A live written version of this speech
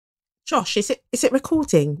Josh, is it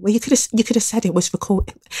recording? Well, you could have said it was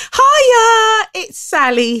recording. Hiya, it's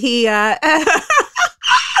Sally here.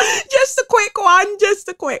 Just a quick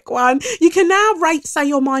one. You can now rate Say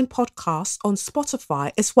Your Mind podcast on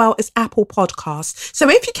Spotify as well as Apple Podcasts. So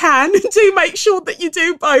if you can, do make sure that you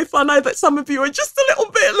do both. I know that some of you are just a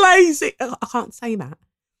little bit lazy. I can't say that.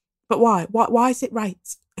 But why? Why is it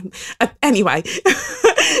rates? Anyway,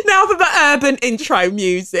 now for the urban intro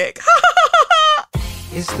music.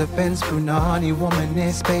 It's the Benz Brunani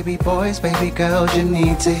womanist, baby boys, baby girls, you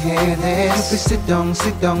need to hear this. Sit down,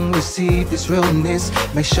 receive this realness.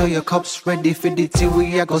 Make sure your cup's ready for the tea,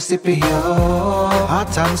 we are go sip it, yo. Hard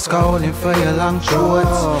time scrolling for your long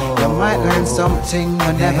shorts. You might learn something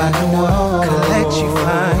you never know. Collect you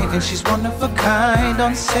fine, and she's one of a kind.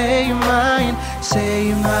 Don't say you're mine, say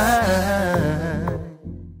you're mine.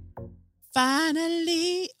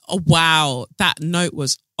 Finally. Oh, wow, that note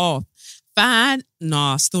was off.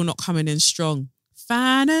 Still not coming in strong.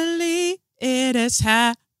 Finally, it has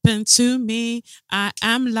happened to me. I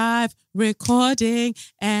am live recording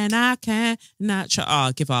and I cannot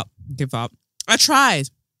give up. I tried.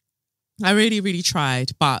 I really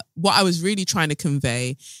tried. But what I was really trying to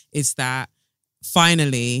convey is that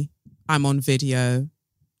finally I'm on video and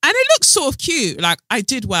it looks sort of cute. Like I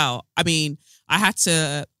did well. I mean, I had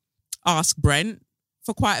to ask Brent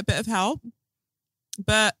for quite a bit of help.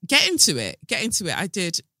 But get into it. I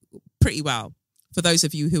did pretty well. For those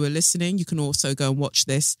of you who are listening, you can also go and watch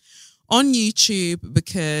this on YouTube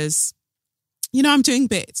because, you know, I'm doing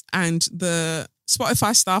bits and the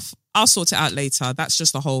Spotify stuff, I'll sort it out later. That's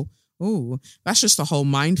just a whole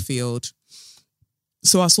minefield.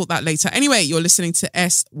 So I'll sort that later. Anyway, you're listening to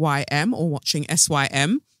SYM or watching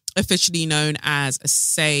SYM. Officially known as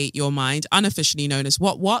Say Your Mind, unofficially known as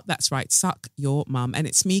What? That's right, Suck Your Mum. And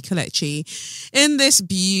it's me, Kelechi, in this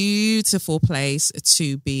beautiful place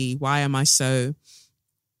to be. Why am I so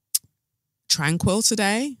tranquil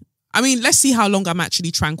today? I mean, let's see how long I'm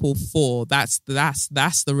actually tranquil for. That's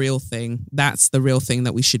the real thing. That's the real thing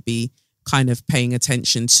that we should be kind of paying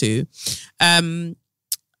attention to. I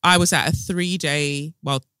was at a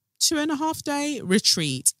 2.5 day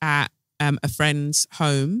retreat at a friend's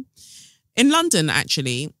home in London,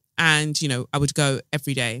 actually. And, you know, I would go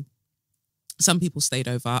every day. Some people stayed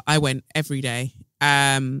over. I went every day.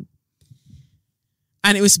 And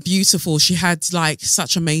it was beautiful. She had like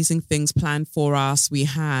such amazing things planned for us. We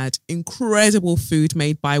had incredible food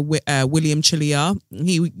made by William Chilia.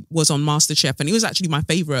 He was on MasterChef and he was actually my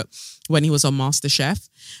favorite when he was on MasterChef.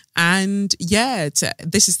 And yeah,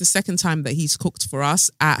 this is the second time that he's cooked for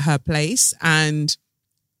us at her place. And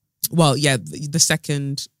well, yeah, the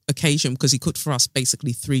second occasion because he cooked for us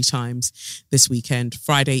basically 3 times this weekend,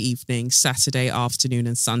 Friday evening, Saturday afternoon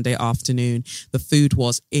and Sunday afternoon. The food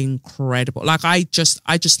was incredible. Like I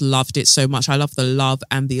just loved it so much. I love the love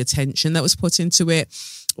and the attention that was put into it.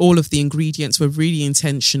 All of the ingredients were really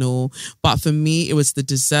intentional. But for me, it was the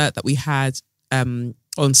dessert that we had on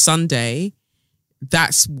Sunday.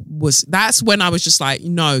 That's when I was just like,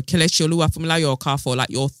 no, Kelechi Oluwafemilayo Okafor,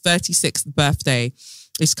 like your 36th birthday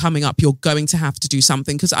is coming up. You're going to have to do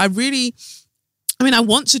something because I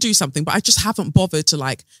want to do something, but I just haven't bothered to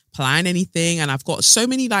like plan anything. And I've got so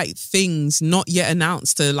many like things not yet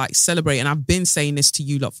announced to like celebrate. And I've been saying this to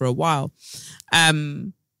you lot for a while.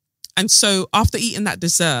 And so after eating that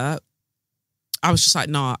dessert, I was just like,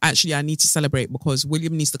 nah, actually I need to celebrate because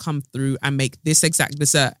William needs to come through and make this exact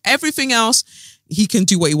dessert. Everything else, he can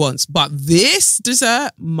do what he wants, but this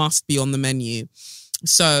dessert must be on the menu.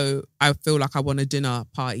 So I feel like I want a dinner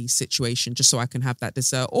party situation just so I can have that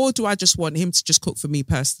dessert. Or do I just want him to just cook for me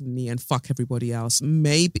personally and fuck everybody else?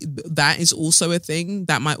 Maybe that is also a thing.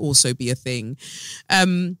 That might also be a thing.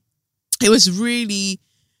 It was really,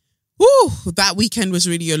 that weekend was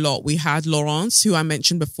really a lot. We had Laurence, who I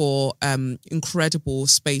mentioned before, incredible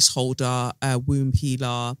space holder, womb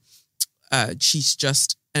healer. She's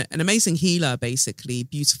just an amazing healer, basically.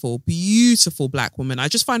 Beautiful Black woman. I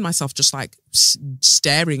just find myself just like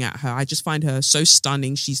staring at her. I just find her so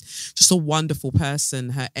stunning. She's just a wonderful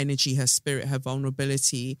person. Her energy, her spirit, her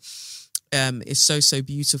vulnerability is so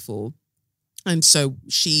beautiful. And so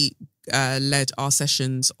she led our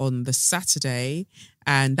sessions on the Saturday,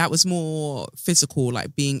 and that was more physical,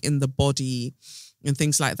 like being in the body and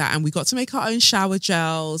things like that. And we got to make our own shower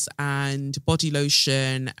gels and body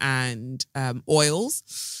lotion and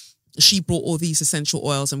oils. She brought all these essential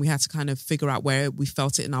oils and we had to kind of figure out where we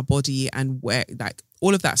felt it in our body and where, like,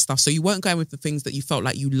 all of that stuff. So you weren't going with the things that you felt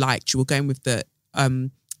like you liked. You were going with the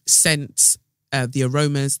scents, the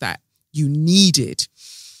aromas that you needed.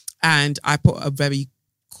 And I put a very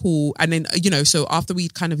cool. And then, so after we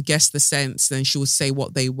kind of guessed the scents, then she would say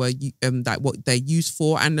what they were, what they're used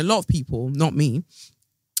for. And a lot of people, not me,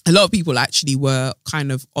 a lot of people actually were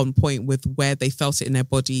kind of on point with where they felt it in their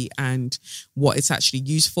body and what it's actually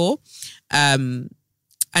used for. And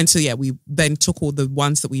so, yeah, we then took all the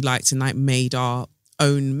ones that we liked and like made our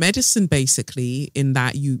own medicine, basically, in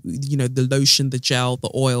that the lotion, the gel, the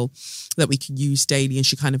oil that we can use daily. And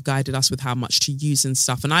she kind of guided us with how much to use and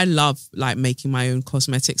stuff. And I love like making my own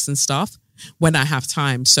cosmetics and stuff when I have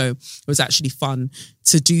time. So it was actually fun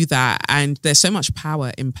to do that. And there's so much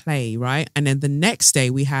power in play, right? And then the next day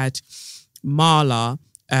we had Marla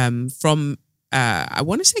from, I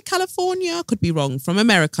want to say California, could be wrong, from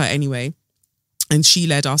America anyway. And she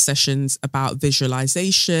led our sessions about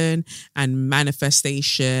visualization and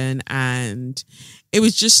manifestation. And it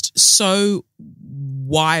was just so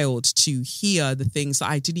wild to hear the things that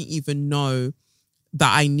I didn't even know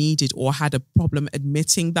that I needed or had a problem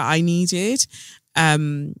admitting that I needed.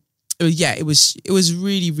 It was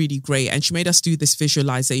really, really great. And she made us do this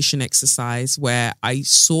visualization exercise where I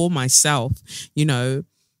saw myself,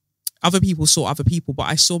 other people saw other people, but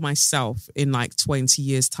I saw myself in like 20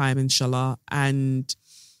 years time, inshallah. And,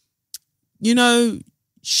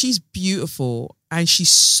 she's beautiful. And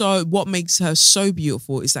what makes her so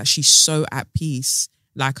beautiful is that she's so at peace.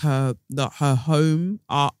 Like her home,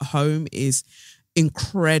 our home is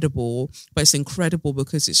incredible, but it's incredible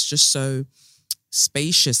because it's just so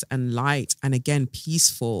spacious and light and again,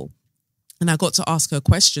 peaceful. And I got to ask her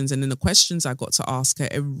questions. And in the questions I got to ask her,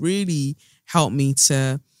 it really helped me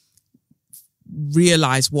to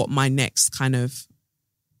realize what my next kind of,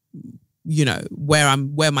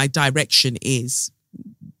 where my direction is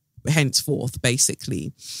henceforth,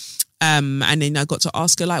 basically. And then I got to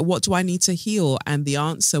ask her, like, what do I need to heal? And the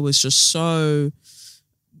answer was just so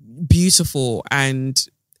beautiful. And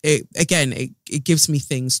it gives me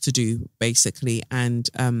things to do, basically. And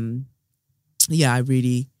I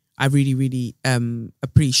really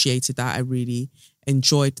appreciated that. I really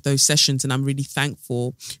enjoyed those sessions, and I'm really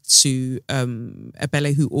thankful to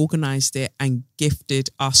Ebele, who organized it and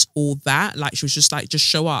gifted us all that. Like, she was just like, just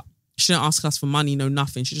show up. She didn't ask us for money, no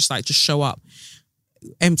nothing. She just like, just show up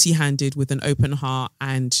empty-handed with an open heart,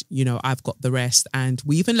 and I've got the rest. And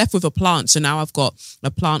we even left with a plant, so now I've got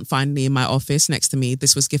a plant finally in my office next to me.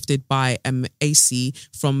 This was gifted by AC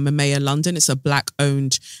from Mamea London. It's a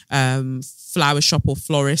black-owned flower shop or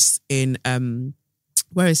florist in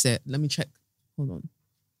where is it? Let me check. Hold on.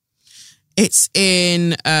 It's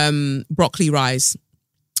in Brockley Rise,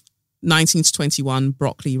 19 to 21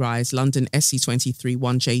 Brockley Rise, London, SC23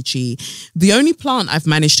 1JG. The only plant I've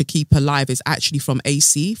managed to keep alive is actually from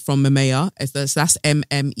AC, from Mamea. That's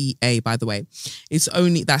MMEA, by the way.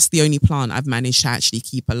 That's the only plant I've managed to actually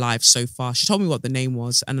keep alive so far. She told me what the name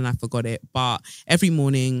was and then I forgot it. But every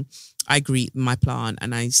morning I greet my plant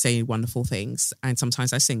and I say wonderful things. And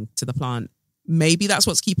sometimes I sing to the plant. Maybe that's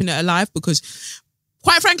what's keeping it alive, because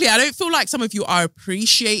quite frankly, I don't feel like some of you are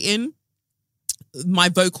appreciating my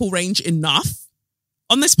vocal range enough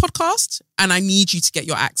on this podcast, and I need you to get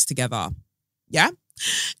your acts together. Yeah.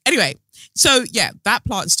 Anyway, so yeah, that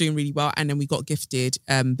plant's doing really well. And then we got gifted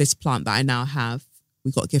this plant that I now have.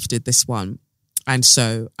 We got gifted this one. And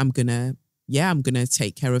so I'm going to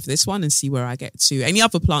take care of this one and see where I get to. Any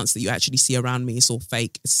other plants that you actually see around me, it's all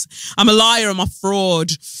fake. I'm a liar, I'm a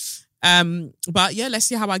fraud. But yeah, let's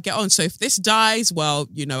see how I get on. So if this dies, well,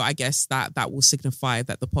 I guess that will signify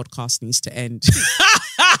that the podcast needs to end.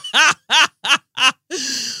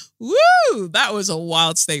 Woo! That was a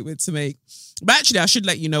wild statement to make. But actually, I should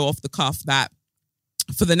let you know off the cuff that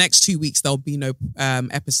for the next 2 weeks, there'll be no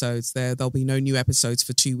episodes. There'll be no new episodes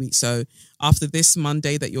for 2 weeks. So after this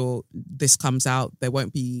Monday this comes out, there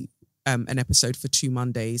won't be an episode for 2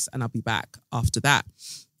 Mondays, and I'll be back after that.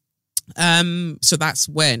 So that's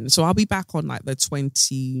when. So I'll be back on like the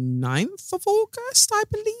 29th of August, I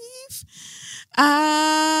believe.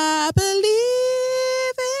 I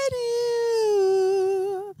believe in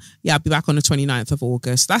you. Yeah, I'll be back on the 29th of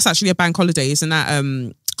August. That's actually a bank holiday, isn't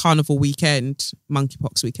that? Carnival weekend,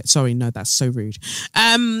 monkeypox weekend. Sorry, no, that's so rude.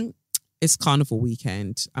 It's Carnival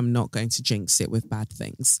weekend. I'm not going to jinx it with bad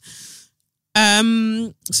things.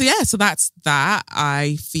 So that's that.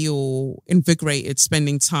 I feel invigorated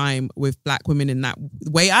spending time with Black women in that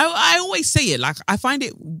way. I always say it, like, I find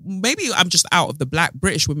it, maybe I'm just out of the Black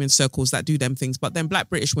British women circles that do them things, but then Black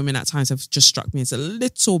British women at times have just struck me as a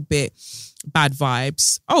little bit bad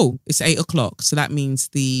vibes. Oh, it's 8:00. So that means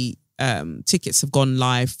the tickets have gone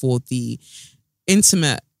live for the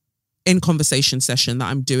intimate in conversation session that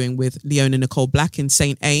I'm doing with Leona Nicole Black in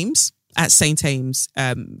St. Ames. At St. Ames,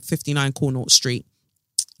 59 Cornwall Street.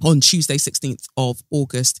 on Tuesday, 16th of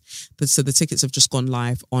August. So the tickets have just gone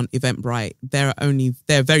live on Eventbrite. There are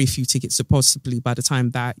very few tickets, so possibly by the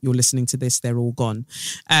time that you're listening to this, they're all gone.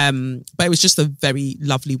 But it was just a very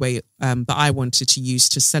lovely way that I wanted to use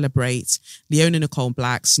to celebrate Leona Nicole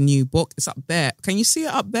Black's new book. It's up there. Can you see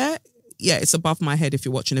it up there? Yeah, it's above my head if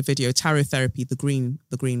you're watching a video. Tarot Therapy, the green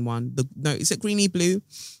one. Is it greeny blue?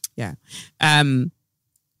 Yeah.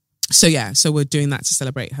 So we're doing that to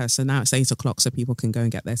celebrate her. So now it's 8:00, so people can go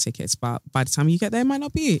and get their tickets. But by the time you get there, might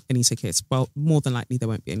not be any tickets. Well, more than likely there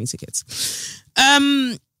won't be any tickets.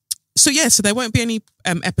 So there won't be any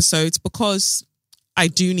episodes because I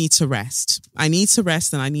do need to rest. I need to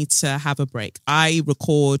rest and I need to have a break. I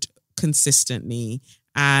record consistently,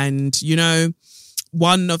 and the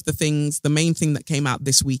main thing that came out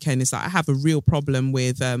this weekend is that I have a real problem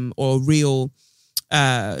with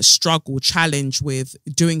challenge with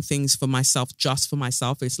doing things for myself, just for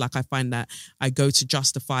myself. It's like I find that I go to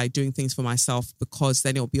justify doing things for myself because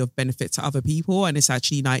then it'll be of benefit to other people. And it's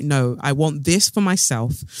actually like, no, I want this for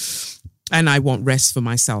myself and I want rest for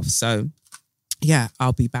myself. So yeah,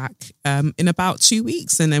 I'll be back in about 2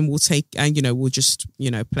 weeks, and then we'll take, we'll just,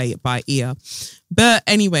 play it by ear. But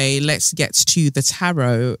anyway, let's get to the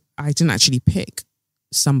tarot. I didn't actually pick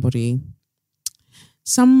somebody.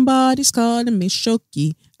 Somebody's calling me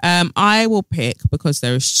Shoki. I will pick because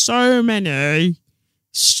there are so many.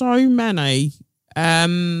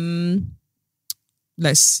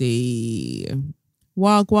 Let's see.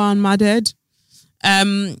 Wagwan, my dad.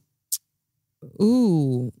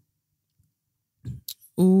 Ooh.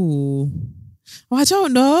 Oh, I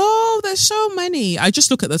don't know. There's so many. I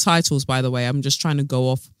just look at the titles, by the way. I'm just trying to go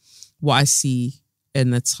off what I see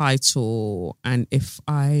in the title. And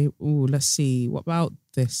let's see. What about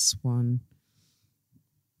this one?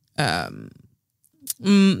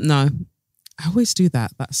 No. I always do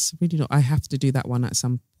that. That's really not. I have to do that one at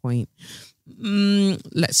some point.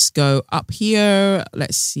 Let's go up here.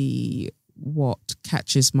 Let's see what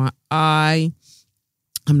catches my eye.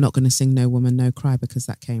 I'm not going to sing No Woman, No Cry because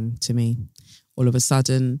that came to me all of a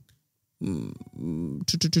sudden.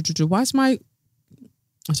 Why is I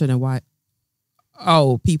don't know why.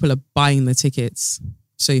 Oh, people are buying the tickets.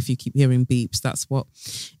 So if you keep hearing beeps, that's what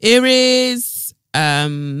it is.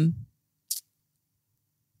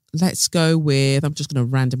 Let's go with, I'm just going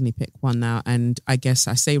to randomly pick one now. And I guess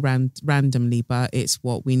I say randomly, but it's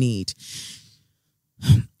what we need.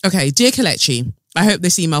 Okay, dear Kelechi, I hope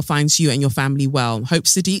this email finds you and your family well. Hope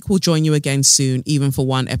Sadiq will join you again soon, even for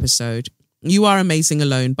one episode. You are amazing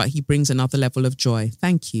alone, but he brings another level of joy.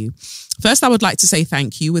 Thank you. First, I would like to say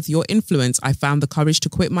thank you. With your influence, I found the courage to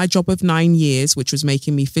quit my job of 9 years, which was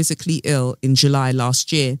making me physically ill, in July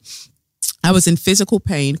last year. I was in physical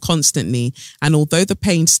pain constantly, and although the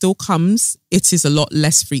pain still comes, it is a lot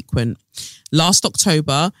less frequent. Last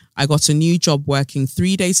October, I got a new job working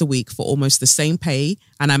 3 days a week for almost the same pay,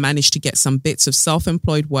 and I managed to get some bits of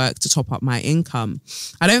self-employed work to top up my income.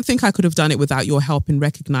 I don't think I could have done it without your help in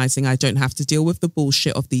recognizing I don't have to deal with the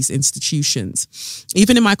bullshit of these institutions.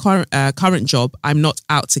 Even in my current job, I'm not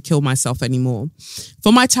out to kill myself anymore.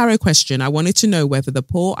 For my tarot question, I wanted to know whether the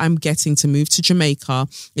pull I'm getting to move to Jamaica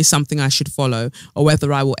is something I should follow, or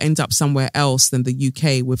whether I will end up somewhere else than the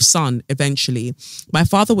UK with son eventually. My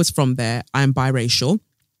father was from there. I'm biracial,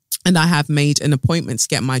 and I have made an appointment to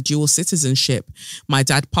get my dual citizenship. My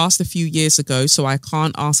dad passed a few years ago, so I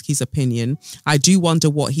can't ask his opinion. I do wonder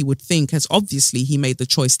what he would think, as obviously he made the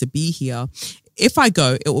choice to be here. If I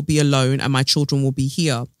go, it will be alone and my children will be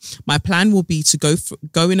here. My plan will be to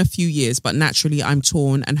go in a few years, but naturally I'm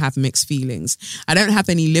torn and have mixed feelings. I don't have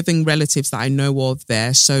any living relatives that I know of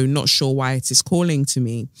there, so not sure why it is calling to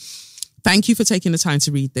me. Thank you for taking the time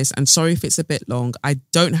to read this, and sorry if it's a bit long. I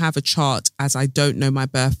don't have a chart as I don't know my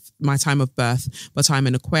time of birth, but I'm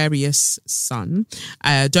an Aquarius sun.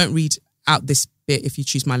 Don't read out this bit if you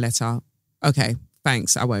choose my letter. Okay,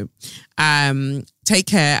 thanks, I won't. Take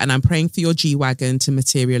care, and I'm praying for your G-Wagon to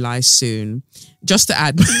materialize soon. Just to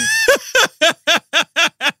add,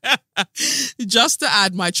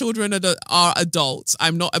 my children are adults.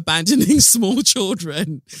 I'm not abandoning small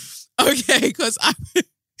children. Okay, because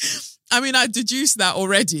I deduced that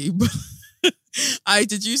already.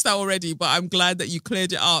 But I'm glad that you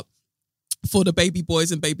cleared it up for the baby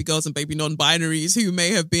boys and baby girls and baby non-binaries who may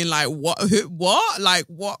have been like,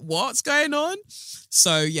 what's going on?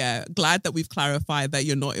 So yeah, glad that we've clarified that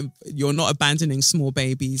you're not abandoning small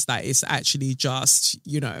babies. That it's actually just,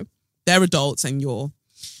 they're adults and you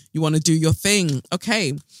want to do your thing.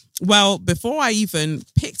 Okay. Well, before I even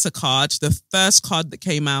picked a card, the first card that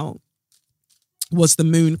came out was the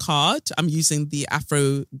Moon card. I'm using the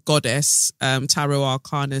Afro Goddess Tarot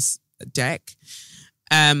Arcanas deck.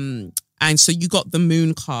 And so you got the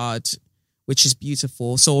moon card, which is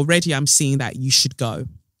beautiful. So already I'm seeing that you should go.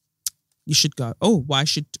 You should go. Oh, why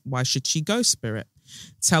should she go, Spirit?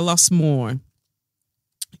 Tell us more.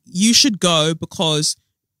 You should go because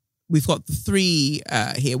we've got the 3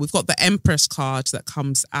 here. We've got the Empress card that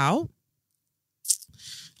comes out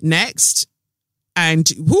next.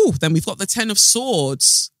 And then we've got the 10 of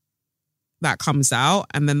Swords that comes out.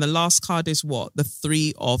 And then the last card is what? The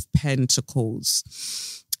 3 of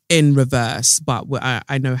Pentacles in reverse. But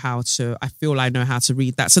I know how to, I feel I know how to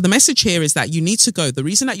read that. So the message here is that you need to go. The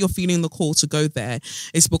reason that you're feeling the call to go there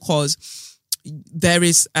is because there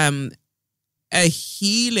is a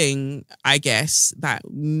healing, I guess, that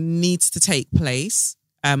needs to take place.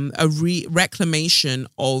 A reclamation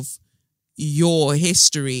of your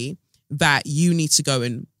history that you need to go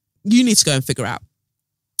and figure out.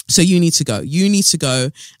 So you need to go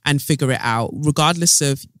and figure it out, regardless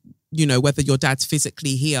of, you know, whether your dad's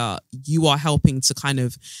physically here. You are helping to kind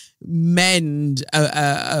of mend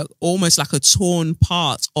almost like a torn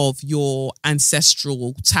part of your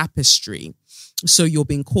ancestral tapestry. So you're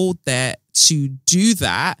being called there to do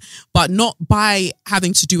that, but not by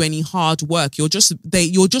having to do any hard work. You're just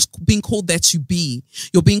being called there to be.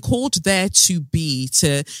 You're being called there to be,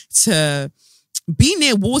 to be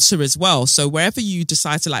near water as well. So wherever you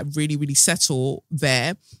decide to like really, really settle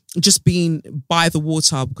there, just being by the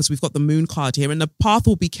water, because we've got the moon card here and the path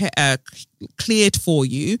will be cleared for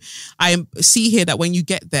you. I see here that when you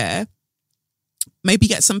get there, maybe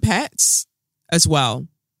get some pets as well.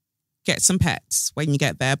 Get some pets when you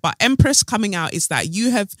get there. But Empress coming out is that you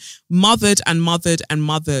have mothered and mothered and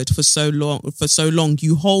mothered for so long.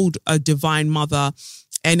 You hold a divine mother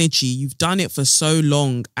energy. You've done it for so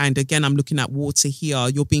long. And again, I'm looking at water here.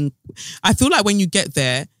 I feel like when you get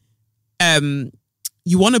there,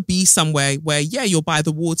 you want to be somewhere where, yeah, you're by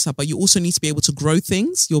the water, but you also need to be able to grow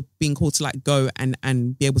things. You're being called to like go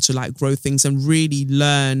and be able to like grow things and really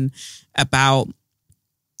learn about,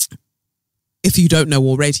 if you don't know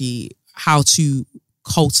already, how to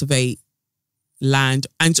cultivate land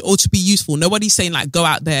or to be useful. Nobody's saying like go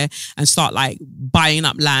out there and start like buying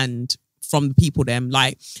up land from the people them.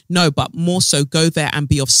 Like, no, but more so go there and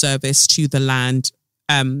be of service to the land.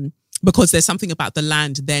 Because there's something about the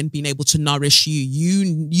land then being able to nourish you.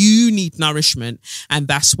 You need nourishment. And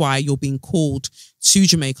that's why you're being called to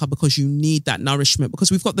Jamaica, because you need that nourishment. Because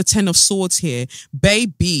we've got the 10 of Swords here.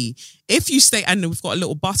 Baby, if you stay, and we've got a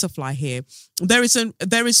little butterfly here, there is a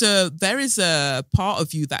part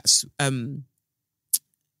of you that's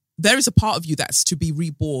there is a part of you that's to be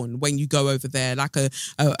reborn when you go over there, like a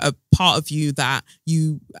part of you that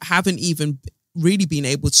you haven't even really been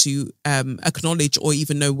able to acknowledge or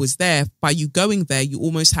even know was there. By you going there, you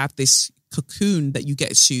almost have this cocoon that you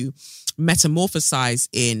get to metamorphosize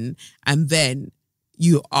in, and then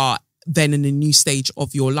you are then in a new stage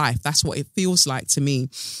of your life. That's what it feels like to me.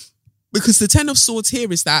 Because the 10 of Swords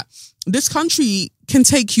here is that this country can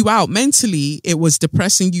take you out. Mentally, it was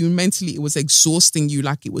depressing you. Mentally, it was exhausting you.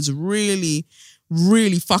 Like it was really,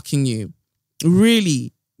 really fucking you.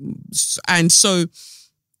 Really. And so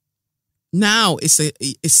now it's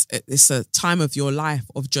a time of your life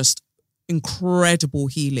of just incredible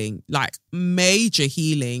healing, like major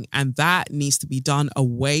healing, and that needs to be done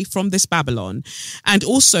away from this Babylon. And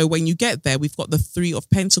also when you get there, we've got the 3 of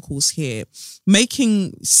Pentacles here,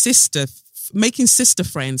 making sister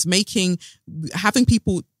friends, having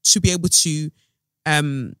people to be able to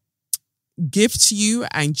give to you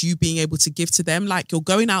and you being able to give to them. Like you're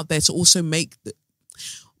going out there to also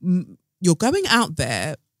you're going out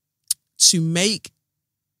there to make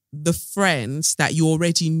the friends that you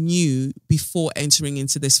already knew before entering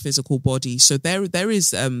into this physical body. So there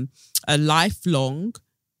is a lifelong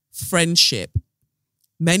friendship,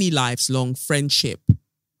 many lives long friendships.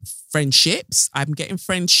 I'm getting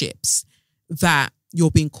friendships that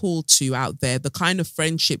you're being called to out there, the kind of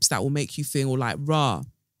friendships that will make you feel like, rah.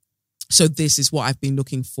 So this is what I've been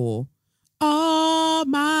looking for all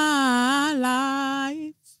my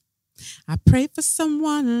life. I pray for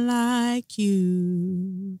someone like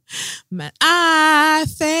you. But I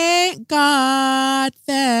thank God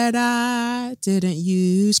that I didn't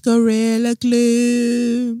use Gorilla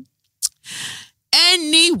Glue.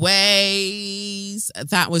 Anyways,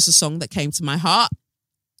 that was a song that came to my heart.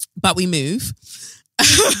 But we move.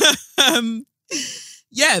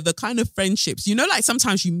 Yeah, the kind of friendships. You know, like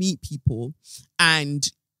sometimes you meet people and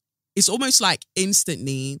it's almost like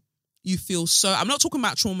instantly you feel so, I'm not talking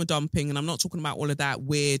about trauma dumping and I'm not talking about all of that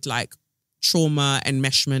weird like trauma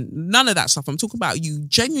enmeshment, none of that stuff. I'm talking about you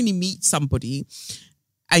genuinely meet somebody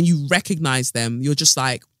and you recognize them. You're just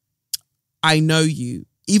like, I know you.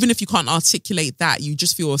 even if you can't articulate that, you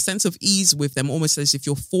just feel a sense of ease with them, almost as if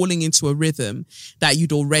you're falling into a rhythm that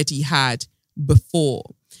you'd already had before.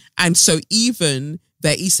 And so even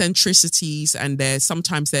their eccentricities and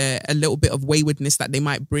sometimes a little bit of waywardness that they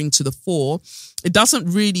might bring to the fore, it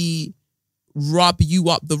doesn't really rub you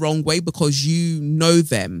up the wrong way because you know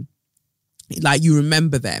them, like you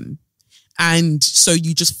remember them. And so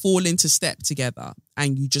you just fall into step together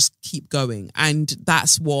and you just keep going. And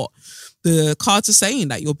that's what the cards are saying,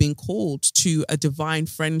 that you're being called to a divine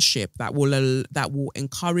friendship that will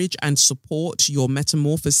encourage and support your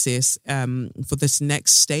metamorphosis for this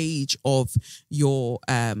next stage of your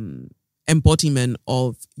embodiment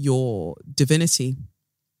of your divinity.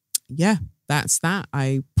 Yeah. That's that.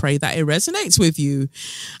 I pray that it resonates with you.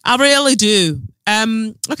 I really do.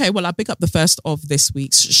 Okay, well, I'll pick up the first of this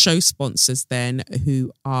week's show sponsors then,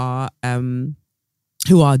 who are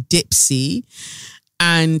Dipsea.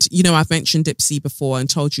 And, you know, I've mentioned Dipsea before and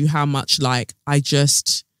told you how much, like, I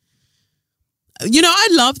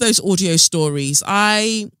love those audio stories.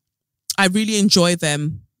 I really enjoy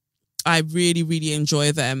them. I really, really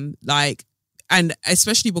enjoy them. Like, and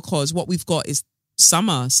especially because what we've got is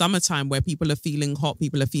summertime, where people are feeling hot,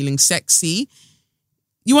 people are feeling sexy.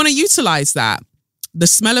 You want to utilize that. The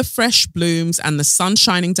smell of fresh blooms and the sun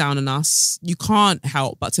shining down on us, you can't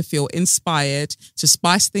help but to feel inspired to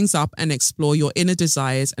spice things up and explore your inner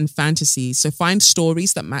desires and fantasies. So find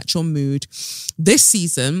stories that match your mood this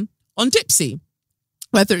season on Dipsea.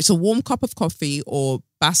 Whether it's a warm cup of coffee or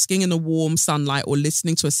basking in the warm sunlight or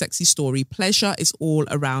listening to a sexy story, pleasure is all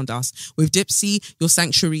around us. With Dipsea, your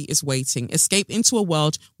sanctuary is waiting. Escape into a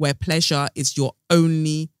world where pleasure is your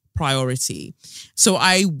only priority. So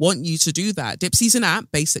I want you to do that. Dipsea's an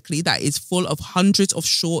app, basically, that is full of hundreds of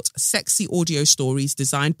short, sexy audio stories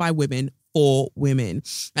designed by women for women.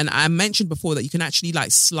 And I mentioned before that you can actually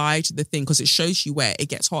like slide the thing because it shows you where it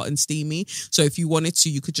gets hot and steamy. So if you wanted to,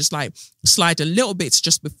 you could just like slide a little bit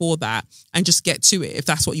just before that and just get to it if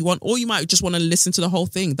that's what you want. Or you might just want to listen to the whole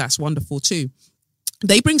thing. That's wonderful too.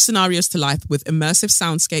 They bring scenarios to life with immersive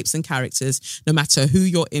soundscapes and characters, no matter who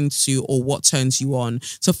you're into or what turns you on.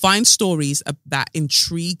 So find stories that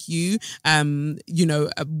intrigue you,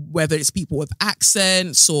 whether it's people with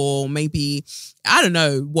accents or maybe, I don't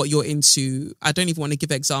know what you're into. I don't even want to give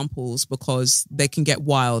examples because they can get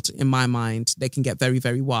wild in my mind. They can get very,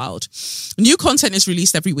 very wild. New content is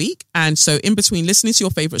released every week. And so in between listening to your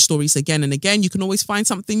favorite stories again and again, you can always find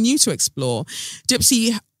something new to explore.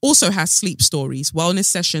 Dipsea also has sleep stories, wellness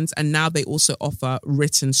sessions, and now they also offer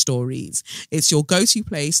written stories. It's your go-to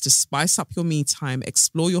place to spice up your me time,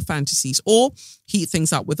 explore your fantasies, or heat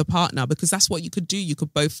things up with a partner, because that's what you could do. You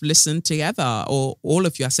could both listen together, or all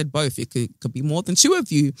of you. I said both. It could be more than two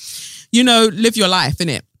of you. You know, live your life,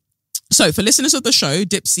 innit? So for listeners of the show,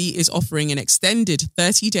 Dipsea is offering an extended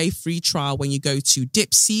 30-day free trial when you go to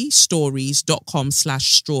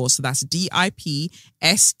dipseastories.com/straws. So that's DIPSEA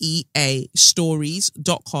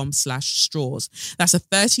stories.com/straws. That's a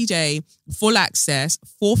 30-day full access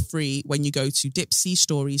for free when you go to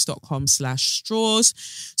dipseastories.com/straws.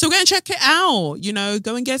 So go and check it out. You know,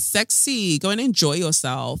 go and get sexy. Go and enjoy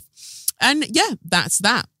yourself. And yeah, that's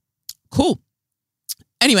that. Cool.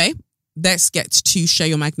 Anyway, let's get to Share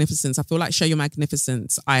Your Magnificence. I feel like Share Your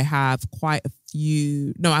Magnificence, I have quite a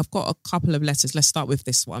few. No, I've got a couple of letters. Let's start with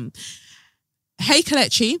this one. Hey,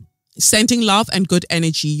 Kelechi, sending love and good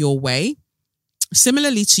energy your way.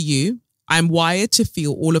 Similarly to you, I'm wired to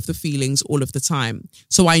feel all of the feelings all of the time.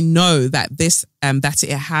 So I know that that it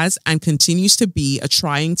has and continues to be a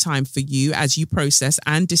trying time for you as you process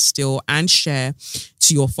and distill and share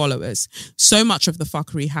to your followers. So much of the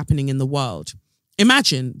fuckery happening in the world.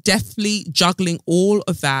 Imagine deftly juggling all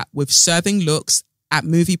of that with serving looks at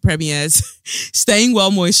movie premieres, staying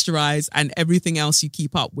well moisturized, and everything else you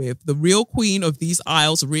keep up with. The real queen of these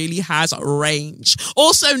aisles really has range,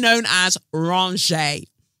 also known as rangée.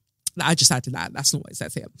 I just added that. That's not what it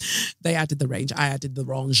says here. They added the range. I added the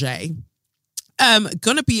rangée.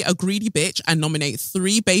 Gonna be a greedy bitch and nominate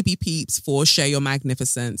 3 baby peeps for Share Your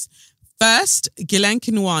Magnificence. First, Ghislaine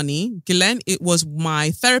Kinwani. Ghislaine, it was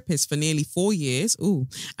my therapist for nearly 4 years. Ooh.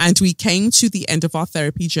 And we came to the end of our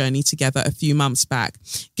therapy journey together a few months back.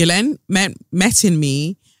 Ghislaine met in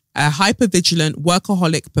me a hypervigilant,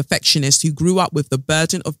 workaholic perfectionist who grew up with the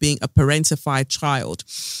burden of being a parentified child,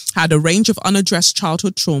 had a range of unaddressed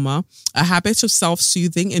childhood trauma, a habit of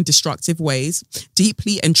self-soothing in destructive ways,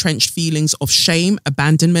 deeply entrenched feelings of shame,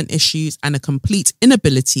 abandonment issues, and a complete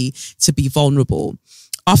inability to be vulnerable.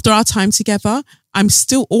 After our time together, I'm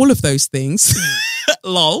still all of those things,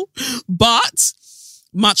 lol, but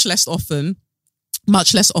much less often,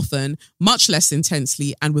 much less often, much less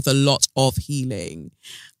intensely, and with a lot of healing.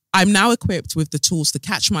 I'm now equipped with the tools to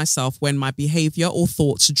catch myself when my behavior or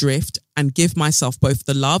thoughts drift and give myself both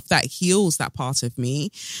the love that heals that part of me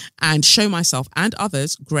and show myself and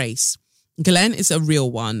others grace. Glenn is a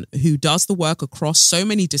real one who does the work across so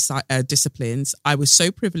many disciplines. I was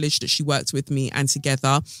so privileged that she worked with me, and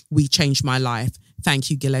together we changed my life. Thank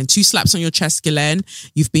you, Glenn. 2 slaps on your chest, Glenn.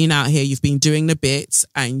 You've been out here, you've been doing the bits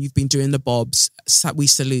and you've been doing the bobs. So we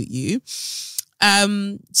salute you.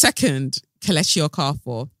 Second, Kelechi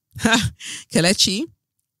Okafor. Kelechi,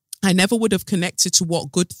 I never would have connected to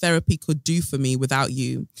what good therapy could do for me without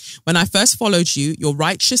you. When I first followed you, your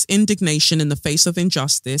righteous indignation in the face of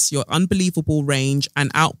injustice, your unbelievable range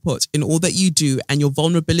and output in all that you do, and your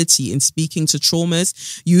vulnerability in speaking to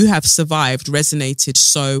traumas you have survived resonated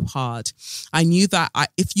so hard. I knew that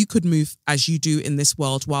if you could move as you do in this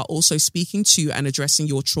world while also speaking to and addressing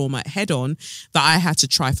your trauma head on, that I had to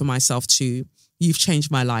try for myself too. You've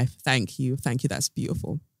changed my life. Thank you. Thank you. That's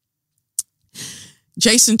beautiful.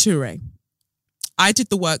 Jason Toure, I did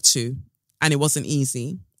the work too, and it wasn't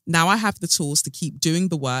easy. Now I have the tools to keep doing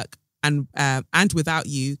the work, and without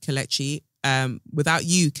you, Kelechi,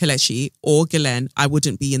 or Glenn, I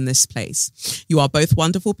wouldn't be in this place. You are both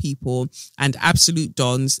wonderful people and absolute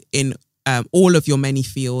dons in all of your many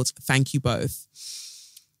fields. Thank you both.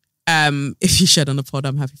 If you shed on the pod,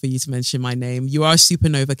 I'm happy for you to mention my name. You are a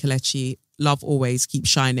supernova, Kelechi. Love always, keep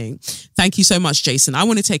shining. Thank you so much, Jason. I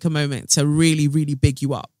want to take a moment to really, really big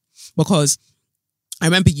you up, because I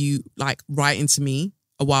remember you writing to me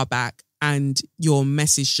a while back and your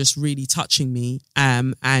message just really touching me.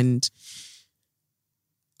 And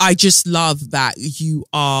I just love that you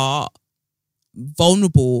are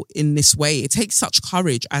vulnerable in this way. It takes such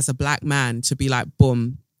courage as a Black man to be like,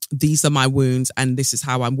 boom, these are my wounds and this is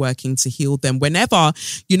how I'm working to heal them. Whenever,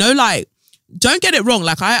 don't get it wrong.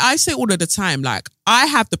 I say all of the time, I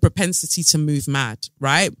have the propensity to move mad,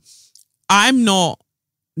 right? I'm not,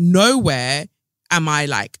 nowhere am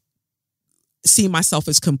I seeing myself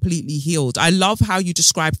as completely healed. I love how you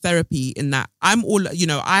describe therapy in that I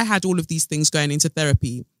had all of these things going into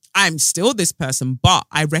therapy. I'm still this person, but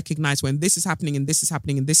I recognize when this is happening and this is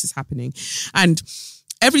happening and this is happening. And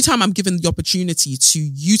every time I'm given the opportunity to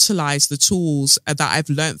utilize the tools that I've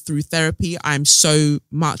learned through therapy, I'm so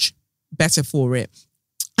much better for it.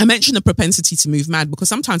 I mentioned the propensity to move mad because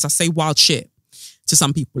sometimes I say wild shit to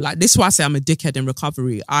some people. This is why I say I'm a dickhead in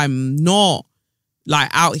recovery. I'm not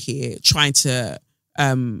out here trying to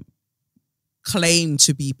claim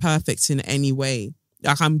to be perfect in any way.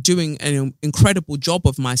 I'm doing an incredible job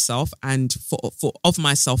of myself and for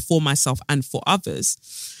myself and for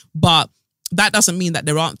others. But that doesn't mean that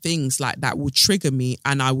there aren't things that will trigger me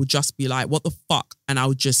and I would just be like, what the fuck? And I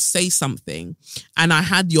would just say something. And I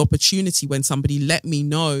had the opportunity when somebody let me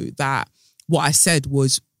know that what I said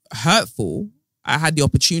was hurtful. I had the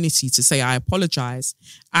opportunity to say, I apologize.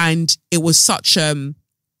 And it was such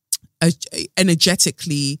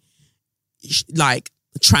energetically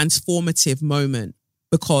transformative moment,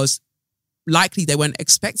 because likely they weren't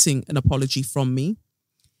expecting an apology from me,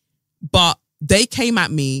 but they came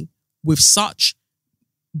at me with such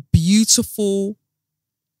beautiful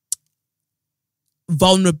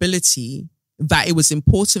vulnerability that it was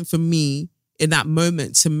important for me in that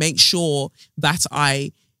moment to make sure that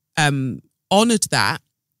I honored that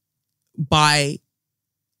by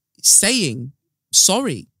saying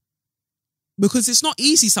sorry. Because it's not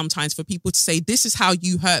easy sometimes for people to say, this is how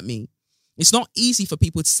you hurt me. It's not easy for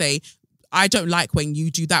people to say, I don't like when you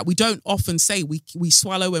do that. We don't often say, we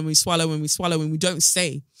swallow and we swallow and we swallow and we don't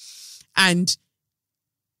say. And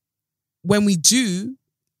when we do,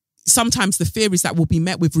 sometimes the fear is that we'll be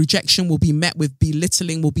met with rejection, we'll be met with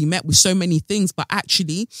belittling, we'll be met with so many things. But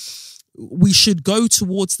actually, we should go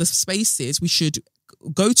towards the spaces. We should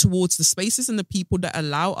go towards the spaces and the people that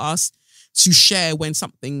allow us to share when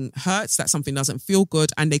something hurts, that something doesn't feel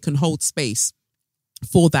good, and they can hold space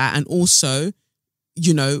for that. And also,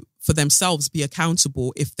 for themselves, be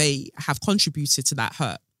accountable if they have contributed to that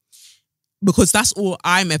hurt. Because that's all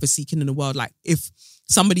I'm ever seeking in the world. If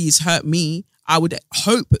somebody has hurt me, I would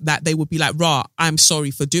hope that they would be like, rah, I'm sorry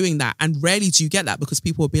for doing that. And rarely do you get that, because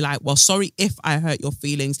people will be like, well, sorry if I hurt your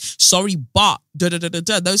feelings. Sorry, but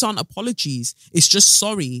da-da-da-da-da. Those aren't apologies. It's just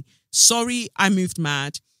sorry. Sorry, I moved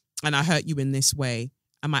mad and I hurt you in this way.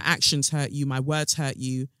 And my actions hurt you. My words hurt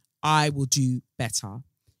you. I will do better.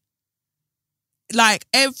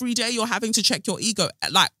 Every day you're having to check your ego.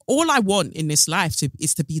 All I want in this life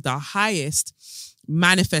is to be the highest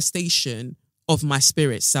manifestation of my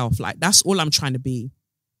spirit self. That's all I'm trying to be.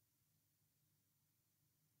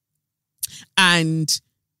 And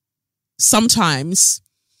sometimes,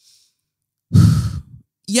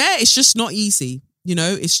 yeah, it's just not easy. You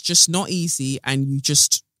know, it's just not easy. And you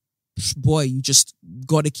just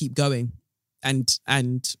got to keep going and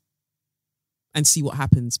see what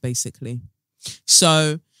happens, basically.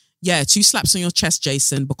 So, yeah, 2 slaps on your chest,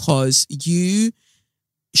 Jason, because you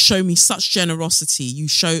show me such generosity.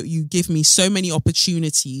 You give me so many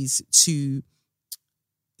opportunities to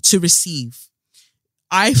receive.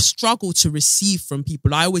 I struggle to receive from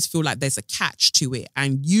people. I always feel like there's a catch to it.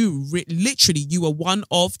 And you are one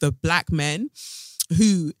of the Black men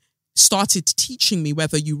who started teaching me,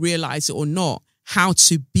 whether you realize it or not, how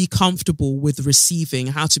to be comfortable with receiving,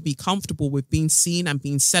 how to be comfortable with being seen and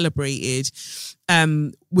being celebrated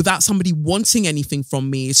without somebody wanting anything from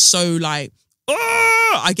me. It's so like,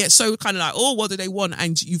 I get so kind of like, oh, what do they want?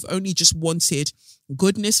 And you've only just wanted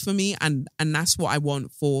goodness for me. And that's what I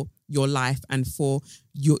want for your life and for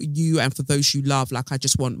you and for those you love. Like, I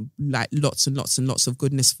just want like lots and lots and lots of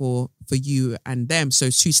goodness for you and them. So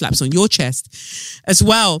 2 slaps on your chest as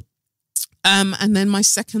well. And then my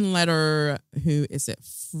second letter, who is it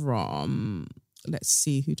from? Let's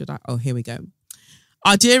see, who did I? Oh, here we go.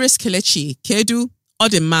 Our dearest Kelechi, Kedu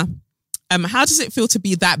Odima. How does it feel to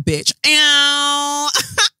be that bitch?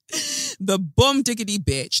 The bum diggity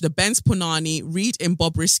bitch, the Benz Punani, read in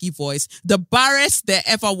Bob Risky voice, the baddest there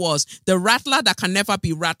ever was, the rattler that can never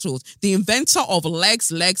be rattled, the inventor of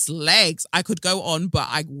legs. I could go on, but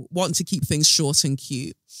I want to keep things short and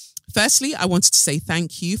cute. Firstly, I wanted to say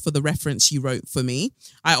thank you for the reference you wrote for me.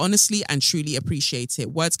 I honestly and truly appreciate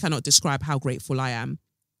it. Words cannot describe how grateful I am.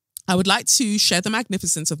 I would like to share the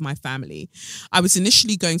magnificence of my family. I was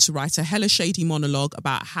initially going to write a hella shady monologue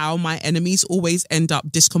about how my enemies always end up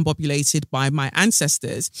discombobulated by my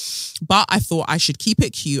ancestors, but I thought I should keep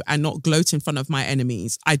it cute and not gloat in front of my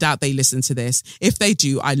enemies. I doubt they listen to this. If they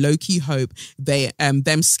do, I low-key hope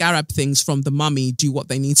them scarab things from the mummy do what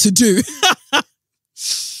they need to do.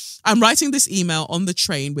 I'm writing this email on the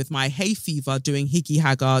train with my hay fever doing Higgy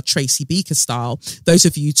Haggar Tracy Beaker style. Those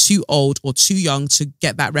of you too old or too young to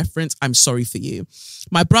get that reference, I'm sorry for you.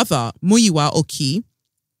 My brother, Muyiwa Oki,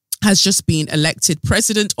 has just been elected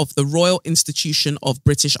president of the Royal Institution of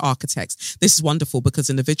British Architects. This is wonderful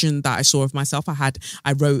because in the vision that I saw of myself,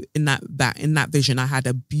 I wrote in that vision, I had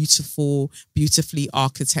a beautifully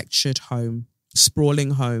architectured home,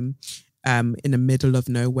 sprawling home. In the middle of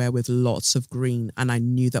nowhere with lots of green, and I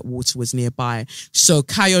knew that water was nearby. So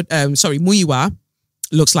Muyiwa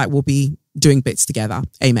looks like we'll be doing bits together.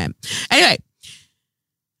 Amen. Anyway,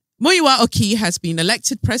 Muyiwa Oki has been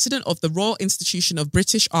elected president of the Royal Institution of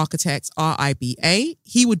British Architects, RIBA.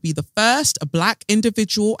 He would be the first Black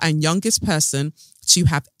individual and youngest person to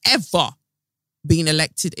have ever been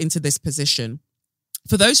elected into this position.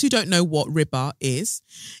 For those who don't know what RIBA is,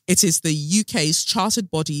 it is the UK's chartered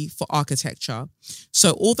body for architecture.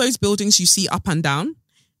 So all those buildings you see up and down,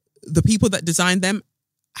 the people that design them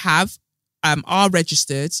are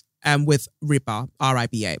registered with RIBA,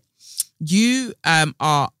 RIBA. You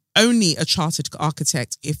are only a chartered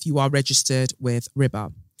architect if you are registered with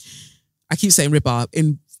RIBA. I keep saying RIBA.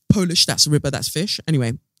 In Polish, that's Ryba, that's fish.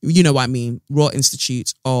 Anyway, you know what I mean. Royal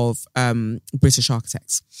Institute of British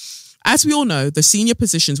Architects. As we all know, the senior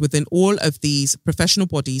positions within all of these professional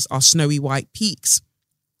bodies are snowy white peaks.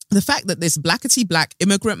 The fact that this blackety-black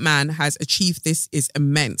immigrant man has achieved this is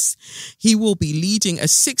immense. He will be leading a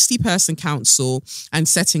 60-person council and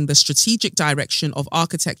setting the strategic direction of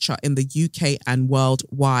architecture in the UK and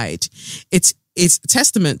worldwide. It is a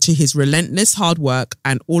testament to his relentless hard work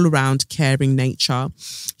and all-around caring nature.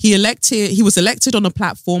 He was elected on a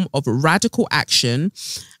platform of radical action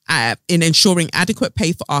in ensuring adequate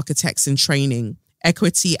pay for architects in training,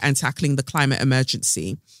 equity, and tackling the climate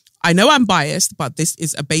emergency. I know I'm biased, but this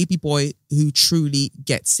is a baby boy who truly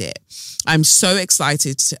gets it. I'm so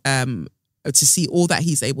excited to see all that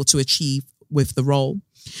he's able to achieve with the role.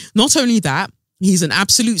 Not only that, he's an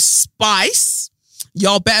absolute spice.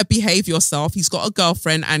 Y'all better behave yourself. He's got a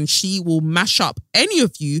girlfriend and she will mash up any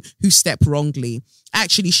of you who step wrongly.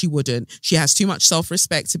 Actually, she wouldn't. She has too much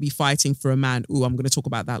self-respect to be fighting for a man. Ooh, I'm going to talk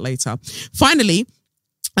about that later. Finally,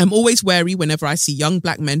 I'm always wary whenever I see young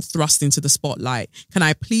Black men thrust into the spotlight. Can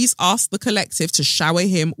I please ask the collective to shower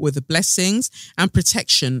him with blessings and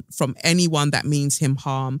protection from anyone that means him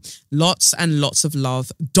harm? Lots and lots of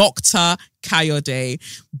love. Dr. Kayode.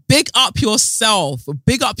 Big up yourself.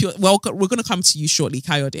 Well, we're going to come to you shortly,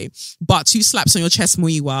 Kayode. But 2 slaps on your chest,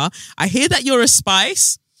 Muyiwa. I hear that you're a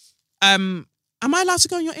spice. Am I allowed to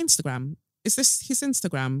go on your Instagram? Is this his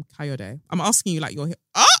Instagram, Kayode? I'm asking you like you're here.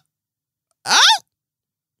 Oh!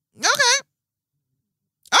 Okay.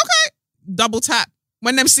 Double tap.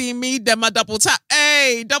 When them see me, them a double tap.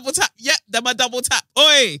 Hey, double tap. Yep, them a double tap.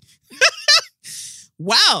 Oi.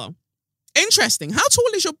 Wow. Interesting. How tall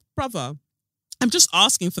is your brother? I'm just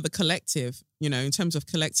asking for the collective, in terms of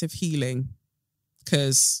collective healing.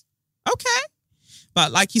 Because, okay.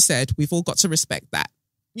 But like you said, we've all got to respect that.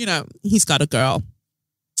 He's got a girl.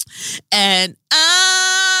 And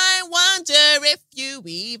I wonder if you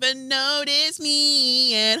even notice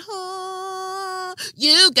me at home.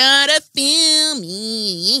 You gotta feel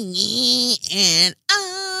me. And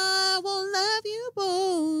I will love you,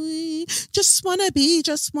 boy. Just wanna be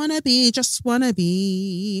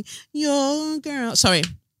your girl. Sorry,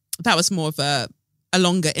 that was more of a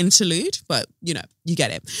longer interlude, but you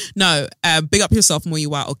get it. No, big up yourself more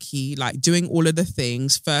you are, Oki, like doing all of the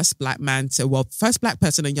things. First black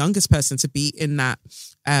person and youngest person to be in that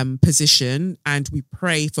position. And we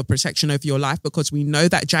pray for protection over your life because we know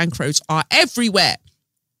that Jankros are everywhere.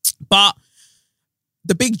 But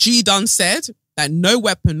the big G done said that no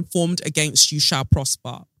weapon formed against you shall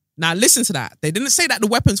prosper. Now, listen to that. They didn't say that the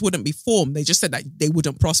weapons wouldn't be formed. They just said that they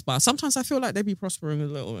wouldn't prosper. Sometimes I feel like they'd be prospering a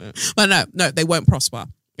little bit. But no, they won't prosper.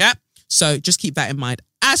 Yeah? So just keep that in mind.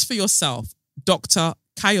 As for yourself, Dr.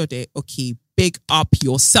 Kayode Oki, big up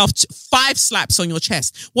yourself. 5 slaps on your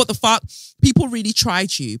chest. What the fuck? People really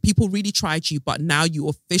tried you. But now you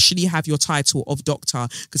officially have your title of doctor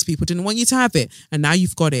because people didn't want you to have it. And now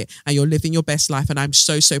you've got it and you're living your best life. And I'm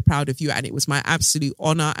so, so proud of you. And it was my absolute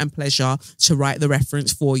honor and pleasure to write the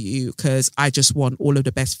reference for you because I just want all of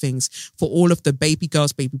the best things for all of the baby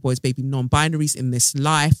girls, baby boys, baby non-binaries in this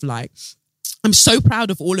life. Like, I'm so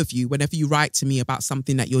proud of all of you whenever you write to me about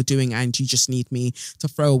something that you're doing and you just need me to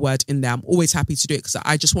throw a word in there. I'm always happy to do it because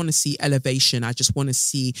I just want to see elevation. I just want to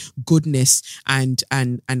see goodness and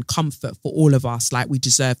comfort for all of us. Like we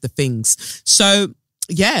deserve the things. So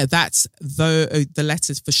yeah, that's the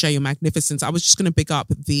letters for Share Your Magnificence. I was just going to big up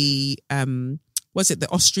the, the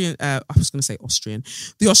Austrian,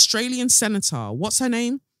 the Australian senator. What's her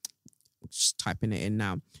name? Just typing it in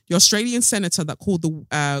now. The Australian senator that called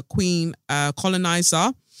the Queen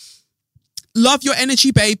colonizer. Love your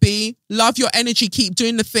energy, baby. Love your energy. Keep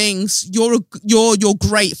doing the things. You're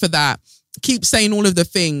great for that. Keep saying all of the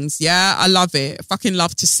things. Yeah, I love it. Fucking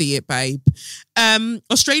love to see it, babe.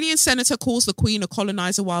 Australian senator calls the Queen a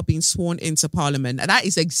colonizer while being sworn into Parliament. And that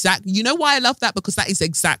is exactly, you know why I love that? Because that is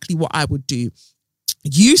exactly what I would do.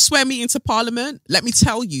 You swear me into Parliament, let me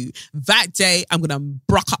tell you, that day I'm gonna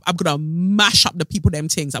mash up the people them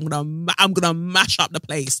things. I'm gonna mash up the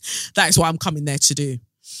place. That is what I'm coming there to do.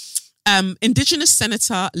 Indigenous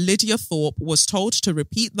Senator Lydia Thorpe was told to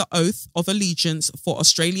repeat the oath of allegiance for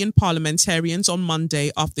Australian parliamentarians on Monday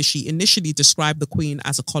after she initially described the Queen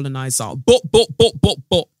as a colonizer.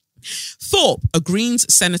 Thorpe, a Greens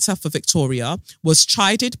senator for Victoria, was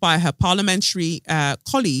chided by her parliamentary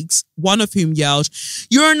colleagues, one of whom yelled,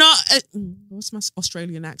 "You're not..." what's my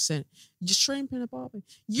Australian accent? You're shrimping a Barbie.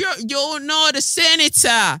 You're not a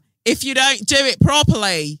senator if you don't do it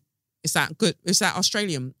properly. Is that good? Is that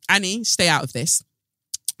Australian? Annie, stay out of this.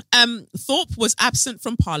 Thorpe was absent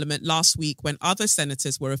from Parliament last week when other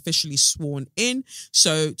senators were officially sworn in,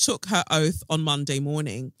 so took her oath on Monday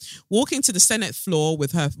morning. Walking to the Senate floor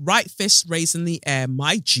with her right fist raised in the air,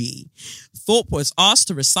 my G, Thorpe was asked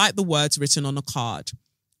to recite the words written on a card.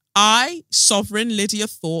 I, Sovereign Lydia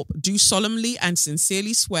Thorpe, do solemnly and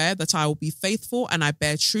sincerely swear that I will be faithful and I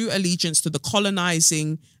bear true allegiance to the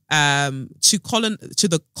colonizing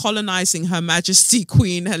Her Majesty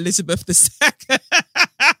Queen Elizabeth II.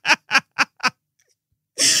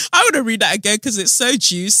 I'm going to read that again because it's so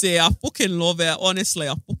juicy. I fucking love it. Honestly,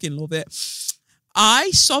 I fucking love it.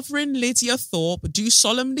 I, Sovereign Lydia Thorpe, do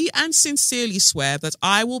solemnly and sincerely swear that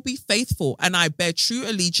I will be faithful and I bear true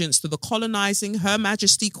allegiance to the colonizing Her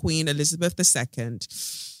Majesty Queen Elizabeth II.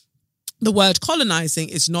 The word colonizing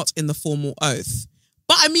is not in the formal oath.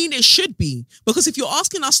 But I mean, it should be, because if you're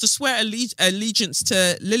asking us to swear allegiance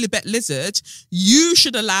to Lilibet Lizard, you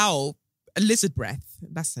should allow Lizard Breath.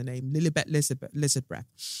 That's her name, Lilibet Lizard Breath.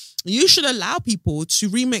 You should allow people to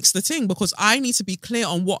remix the thing because I need to be clear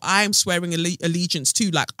on what I am swearing allegiance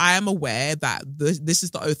to. Like, I am aware that this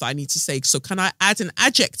is the oath I need to say. So can I add an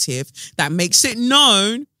adjective that makes it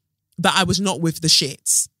known that I was not with the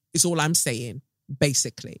shits? Is all I'm saying,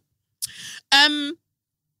 basically.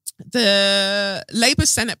 The Labour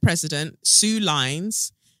Senate President, Sue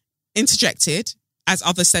Lines, interjected as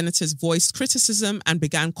other senators voiced criticism and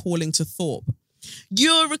began calling to Thorpe.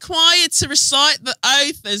 You're required to recite the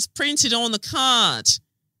oath as printed on the card,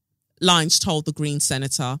 Lines told the Green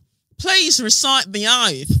senator. Please recite the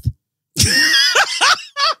oath.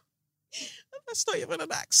 That's not even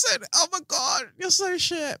an accent. Oh my God, you're so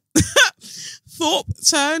shit. Thorpe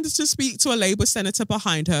turned to speak to a Labour senator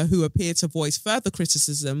behind her who appeared to voice further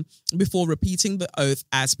criticism before repeating the oath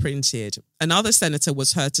as printed. Another senator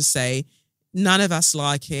was heard to say, "None of us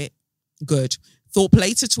like it." Good. Thorpe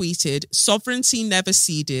later tweeted, "Sovereignty never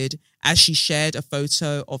ceded," as she shared a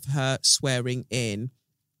photo of her swearing in.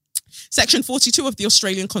 Section 42 of the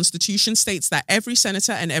Australian Constitution states that every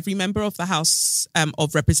senator and every member of the House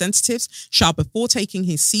of Representatives shall, before taking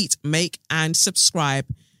his seat, make and subscribe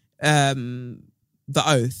the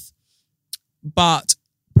oath. But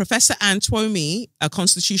Professor Anne Twomey, a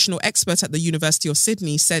constitutional expert at the University of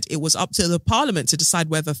Sydney, said it was up to the Parliament to decide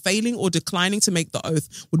whether failing or declining to make the oath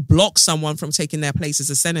would block someone from taking their place as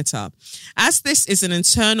a senator. As this is an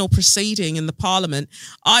internal proceeding in the Parliament,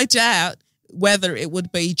 I doubt whether it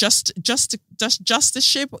would be justiciable,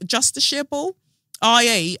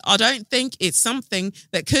 i.e., I don't think it's something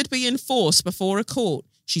that could be enforced before a court,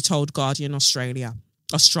 she told Guardian Australia.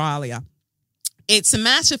 It's a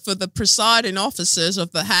matter for the presiding officers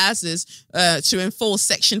of the houses to enforce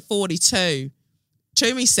Section 42.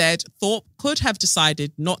 Toomey said Thorpe could have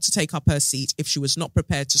decided not to take up her seat if she was not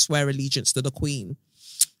prepared to swear allegiance to the Queen.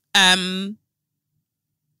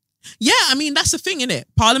 Yeah, I mean, that's the thing, innit?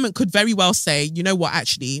 Parliament could very well say, you know what,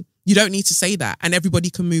 actually, you don't need to say that and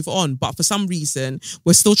everybody can move on. But for some reason,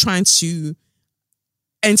 we're still trying to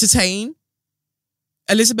entertain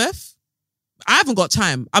Elizabeth. I haven't got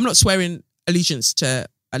time. I'm not swearing allegiance to,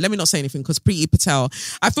 let me not say anything because Priti Patel,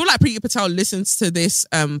 I feel like Priti Patel listens to this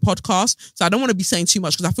podcast. So I don't want to be saying too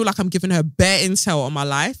much because I feel like I'm giving her bare intel on my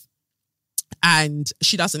life. And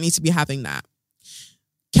she doesn't need to be having that.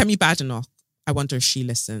 Kemi Badenoch, I wonder if she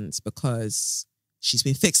listens because she's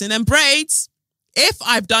been fixing them braids. If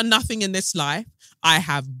I've done nothing in this life, I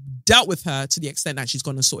have dealt with her to the extent that she's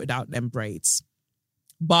gone and sorted out them braids.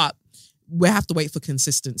 But we have to wait for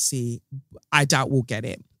consistency. I doubt we'll get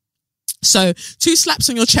it. So 2 slaps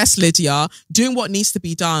on your chest, Lydia, doing what needs to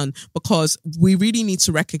be done because we really need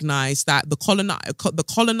to recognize that the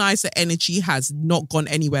colonizer energy has not gone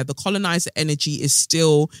anywhere. The colonizer energy is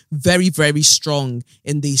still very, very strong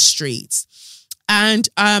in these streets. And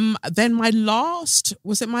then my last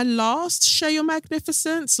Share Your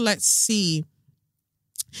Magnificence? Let's see.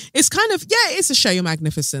 It's kind of, yeah, it's a Share Your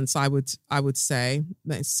Magnificence, I would say.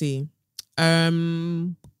 Let's see. I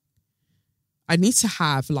need to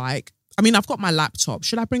have I've got my laptop.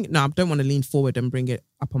 Should I bring it? No, I don't want to lean forward and bring it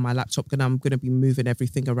up on my laptop because I'm going to be moving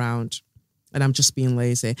everything around and I'm just being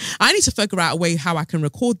lazy. I need to figure out a way how I can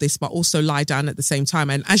record this but also lie down at the same time.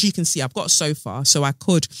 And as you can see, I've got a sofa, so I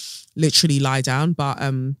could literally lie down. But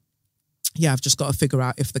yeah, I've just got to figure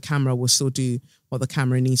out if the camera will still do what the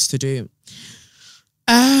camera needs to do.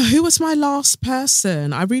 Who was my last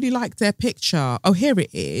person? I really liked their picture. Oh, here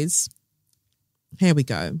it is. Here we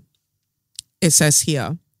go. It says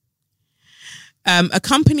here, a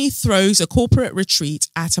company throws a corporate retreat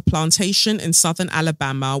at a plantation in southern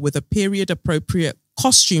Alabama with a period-appropriate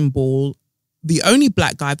costume ball. The only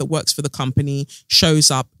black guy that works for the company shows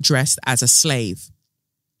up dressed as a slave.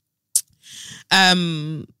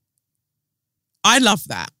 I love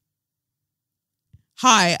that.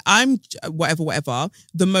 Hi, I'm whatever,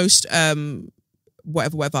 the most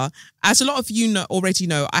whatever. As a lot of you already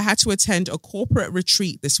know, I had to attend a corporate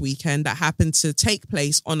retreat this weekend that happened to take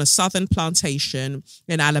place on a southern plantation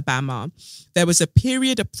in Alabama. There was a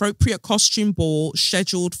period-appropriate costume ball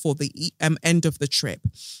scheduled for the end of the trip,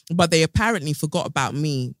 but they apparently forgot about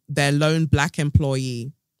me, their lone black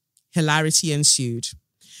employee. Hilarity ensued.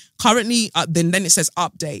 Currently, then it says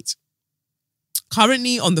update.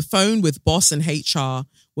 Currently on the phone with boss and HR.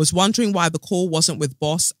 Was wondering why the call wasn't with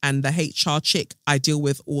boss and the HR chick I deal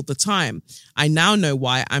with all the time. I now know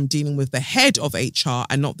why I'm dealing with the head of HR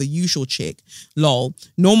and not the usual chick. Lol.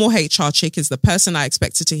 Normal HR chick is the person I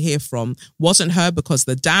expected to hear from. Wasn't her because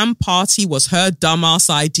the damn party was her dumbass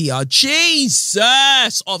idea.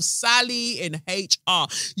 Jesus of Sally in HR.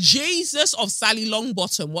 Jesus of Sally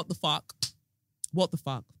Longbottom. What the fuck? What the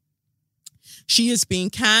fuck? She is being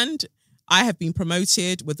canned. I have been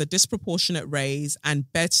promoted with a disproportionate raise and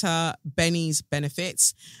better Benny's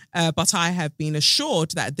benefits, but I have been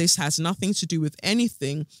assured that this has nothing to do with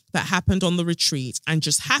anything that happened on the retreat and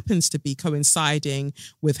just happens to be coinciding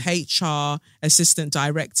with HR Assistant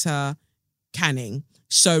Director Canning.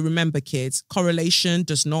 So remember, kids, correlation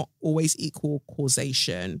does not always equal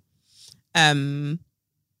causation. I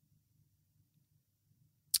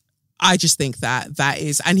just think that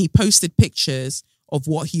is, and he posted pictures of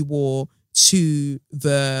what he wore to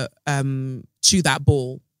the to that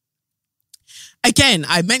ball. Again,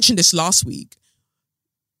 I mentioned this last week.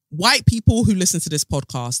 white people who listen to this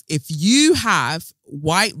podcast, if you have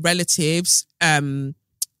white relatives in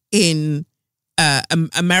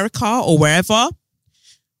America or wherever,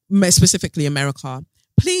 specifically America,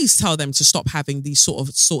 please tell them to stop having these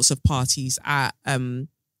sorts of parties at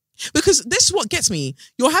because this is what gets me.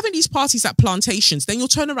 You're having these parties at plantations, then you'll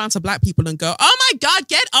turn around to black people and go, oh my God,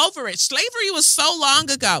 get over it. Slavery was so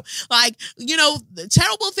long ago. Like, you know,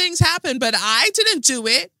 terrible things happened, but I didn't do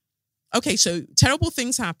it. Okay, so terrible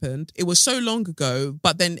things happened. It was so long ago,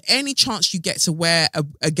 but then any chance you get to wear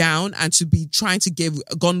a gown and to be trying to give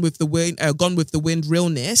Gone with the Wind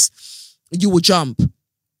realness, you will jump.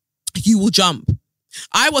 You will jump.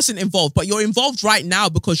 I wasn't involved, but you're involved right now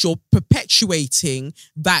because you're perpetuating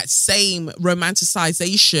that same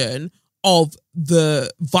romanticization of the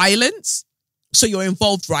violence. So you're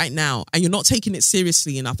involved right now and you're not taking it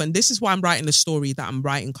seriously enough. And this is why I'm writing the story that I'm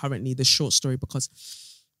writing currently, this short story, because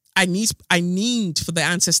I need for the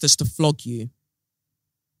ancestors to flog you.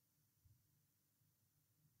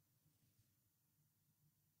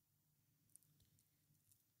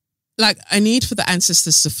 Like, I need for the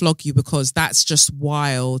ancestors to flog you because that's just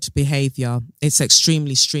wild behavior. It's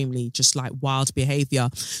extremely just like wild behavior.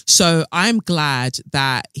 So I'm glad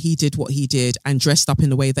that he did what he did and dressed up in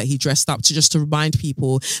the way that he dressed up to remind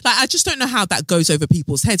people. Like, I just don't know how that goes over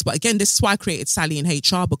people's heads. But again, this is why I created Sally in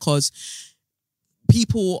HR, because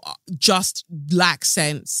people just lack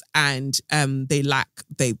sense and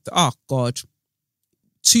oh God,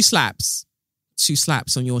 two slaps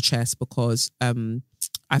on your chest because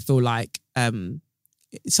I feel like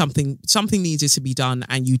something needed to be done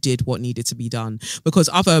and you did what needed to be done, because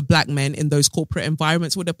other black men in those corporate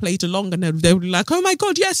environments would have played along and they would be like, oh my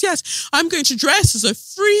God, yes, I'm going to dress as a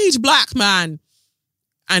freed black man.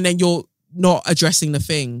 And then you're not addressing the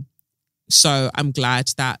thing. So I'm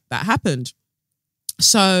glad that happened.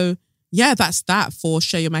 So yeah, that's that for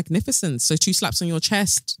Share Your Magnificence. So 2 slaps on your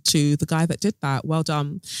chest to the guy that did that. Well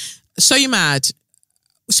done. So You Mad.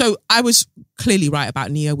 So I was clearly right about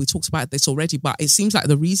Neo. We talked about this already, but it seems like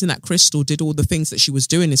the reason that Crystal did all the things that she was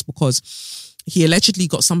doing is because he allegedly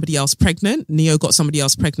got somebody else pregnant. Neo got somebody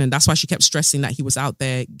else pregnant. That's why she kept stressing that he was out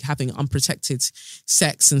there having unprotected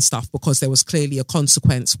sex and stuff, because there was clearly a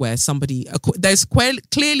consequence where there's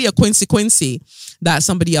clearly a consequence that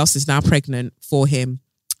somebody else is now pregnant for him.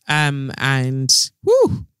 And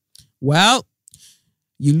whew, well,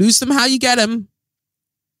 you lose them how you get them.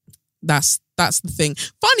 That's the thing.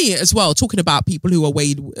 Funny as well, talking about people who are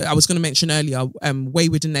I was going to mention earlier,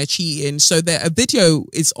 wayward in their cheating. So a video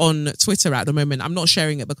is on Twitter at the moment. I'm not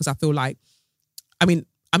sharing it because I feel like, I'm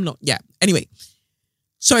not, yeah. Anyway,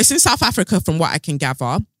 so it's in South Africa from what I can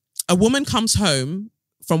gather. A woman comes home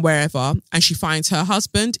from wherever and she finds her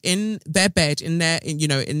husband in their bed, in their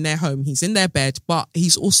home. He's in their bed, but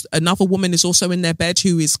another woman is also in their bed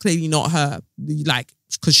who is clearly not her, like,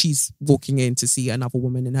 because she's walking in to see another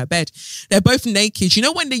woman in her bed. They're both naked. You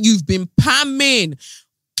know when you've been pamming?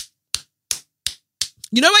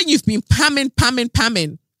 You know when you've been pamming?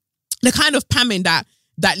 The kind of pamming that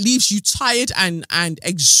leaves you tired and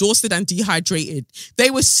exhausted and dehydrated.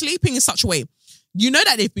 They were sleeping in such a way. You know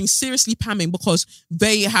that they've been seriously pamming because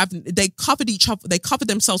they covered each other. They covered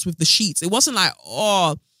themselves with the sheets. It wasn't like,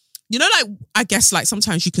 oh, you know, like, I guess like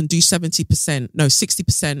sometimes you can do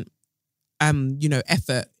 60%,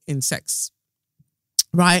 effort in sex,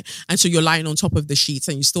 right? And so you're lying on top of the sheets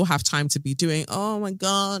and you still have time to be doing, oh my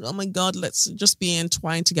God, let's just be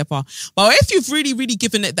entwined together. But if you've really, really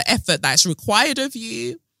given it the effort that's required of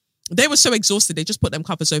you, they were so exhausted, they just put them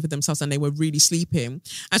covers over themselves and they were really sleeping.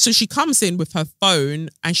 And so she comes in with her phone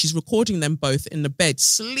and she's recording them both in the bed,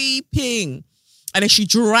 sleeping. And then she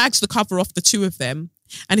drags the cover off the two of them.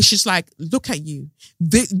 And it's just like, look at you.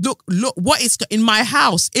 Look, what is in my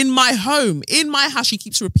house, in my home, in my house. She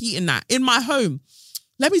keeps repeating that, in my home.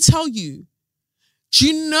 Let me tell you, do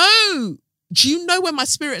you know when my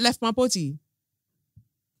spirit left my body?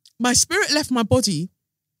 My spirit left my body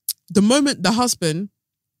the moment the husband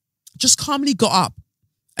just calmly got up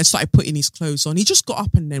and started putting his clothes on. He just got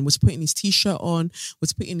up and then was putting his t-shirt on,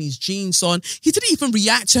 was putting his jeans on. He didn't even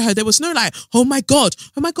react to her. There was no like, oh my God.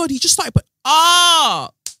 He just started,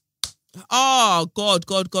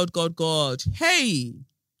 God. Hey,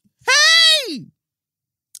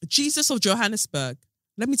 Jesus of Johannesburg.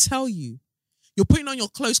 Let me tell you, you're putting on your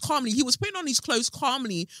clothes calmly. He was putting on his clothes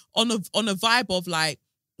calmly on a vibe of like,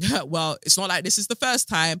 well, it's not like this is the first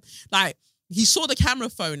time. Like, he saw the camera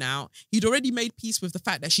phone out. He'd already made peace with the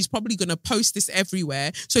fact that she's probably going to post this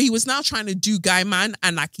everywhere. So he was now trying to do guy man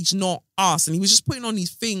and like he's not ass. And he was just putting on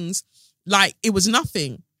these things like it was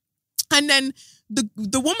nothing. And then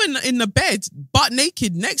the woman in the bed, butt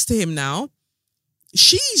naked next to him now,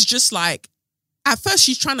 she's just like, at first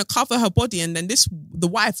she's trying to cover her body, and then the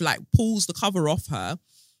wife like pulls the cover off her.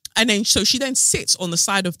 And then, so she then sits on the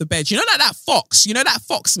side of the bed. You know, like that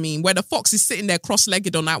fox meme where the fox is sitting there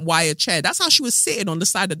cross-legged on that wire chair. That's how she was sitting on the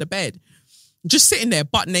side of the bed. Just sitting there,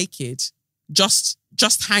 butt naked. Just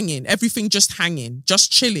hanging. Everything just hanging.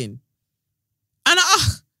 Just chilling.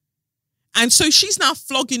 And so she's now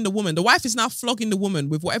flogging the woman. The wife is now flogging the woman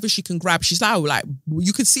with whatever she can grab. She's now like,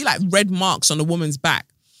 you can see like red marks on the woman's back.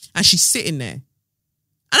 And she's sitting there.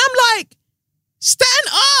 And I'm like, stand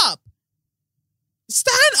up.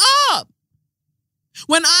 Stand up.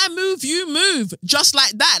 When I move, you move. Just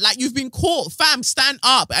like that. Like you've been caught. Fam, stand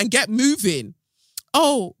up and get moving.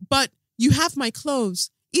 Oh, but you have my clothes.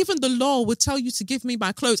 Even the law would tell you to give me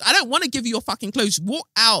my clothes. I don't want to give you your fucking clothes. Walk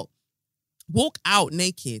out. Walk out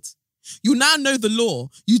naked. You now know the law.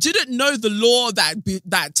 You didn't know the law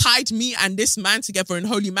that tied me and this man together in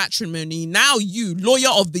holy matrimony. Now you, lawyer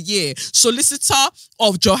of the year, solicitor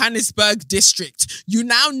of Johannesburg district, you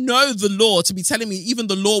now know the law to be telling me even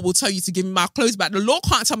the law will tell you to give me my clothes back. The law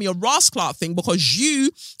can't tell me a rascal thing because you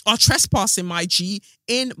are trespassing, my G,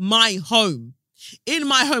 in my home. In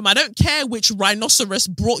my home. I don't care which rhinoceros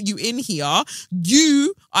brought you in here.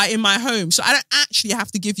 You are in my home. So I don't actually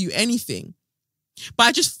have to give you anything.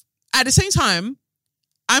 But at the same time,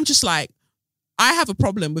 I'm just like, I have a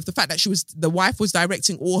problem with the fact that the wife was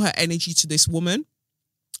directing all her energy to this woman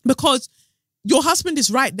because your husband is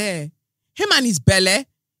right there. Him and his belly,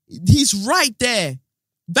 he's right there.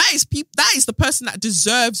 That is the person that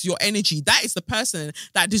deserves your energy. That is the person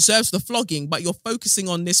that deserves the flogging, but you're focusing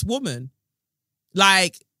on this woman.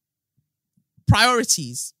 Like,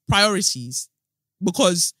 priorities,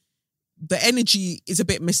 because the energy is a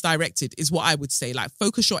bit misdirected, is what I would say. Like,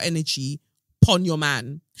 focus your energy upon your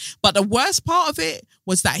man. But the worst part of it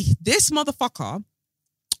was that this motherfucker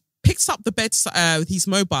picks up the bed, his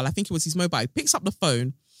mobile, I think it was his mobile, he picks up the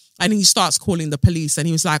phone and he starts calling the police. And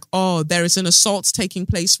he was like, oh, there is an assault taking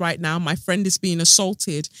place right now. My friend is being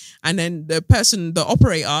assaulted. And then the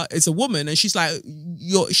operator is a woman. And she's like,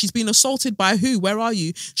 she's been assaulted by who? Where are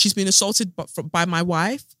you? She's been assaulted by my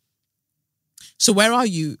wife. So where are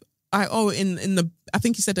you? I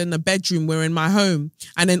think he said in the bedroom, we're in my home.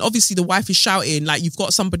 And then obviously the wife is shouting, like, you've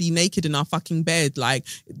got somebody naked in our fucking bed. Like,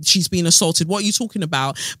 she's being assaulted. What are you talking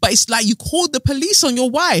about? But it's like you called the police on your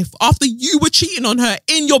wife after you were cheating on her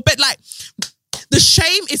in your bed. Like, the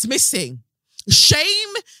shame is missing.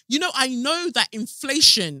 Shame, I know that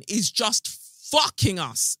inflation is just fucking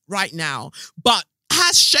us right now. But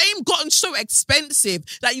has shame gotten so expensive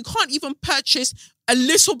that you can't even purchase a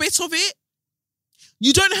little bit of it?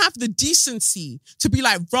 You don't have the decency to be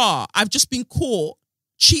like, rah, I've just been caught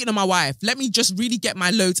cheating on my wife. Let me just really get my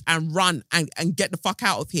loads and run and get the fuck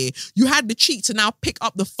out of here. You had the cheek to now pick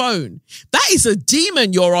up the phone. That is a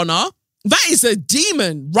demon, Your Honor. That is a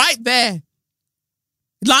demon right there.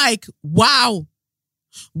 Like, wow.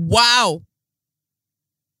 Wow.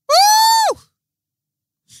 Woo!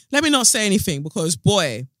 Let me not say anything because,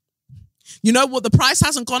 boy, you know what? The price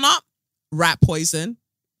hasn't gone up? Rat poison.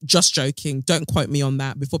 Just joking. Don't quote me on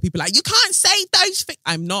that before people are like, you can't say those things.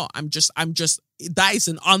 I'm not. I'm just, that is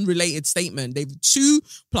an unrelated statement. They've 2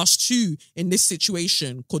 + 2 in this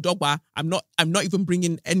situation. Kodogba, I'm not even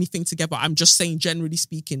bringing anything together. I'm just saying, generally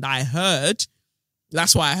speaking, that I heard.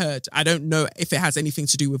 That's what I heard. I don't know if it has anything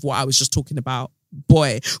to do with what I was just talking about.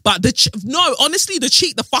 Boy. But honestly, the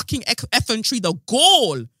cheat, the fucking effrontery, the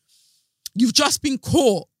gall. You've just been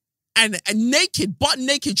caught. And naked, butt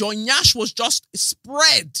naked, your nyash was just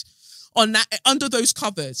spread on that under those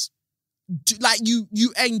covers. Like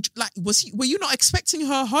were you not expecting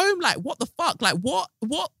her home? Like, what the fuck? Like, what?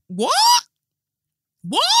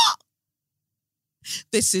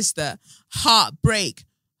 This is the Heartbreak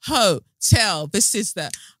Hotel. This is the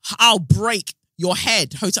I'll break your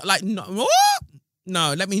head hotel. Like, no,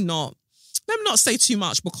 let me not say too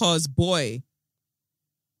much because, boy,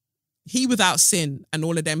 he without sin and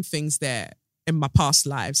all of them things there in my past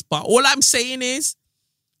lives. But all I'm saying is,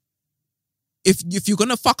 if you're going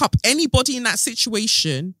to fuck up anybody in that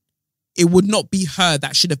situation, it would not be her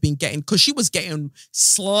that should have been getting, because she was getting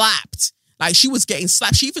slapped. Like, she was getting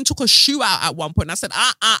slapped. She even took a shoe out at one point. And I said,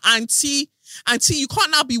 auntie, you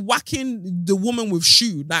can't now be whacking the woman with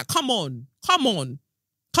shoe. Like, come on.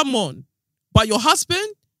 But your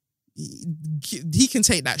husband, he can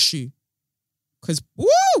take that shoe. Because, woo!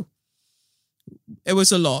 It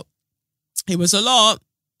was a lot.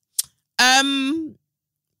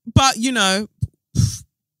 But,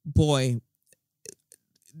 boy,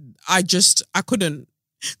 I couldn't.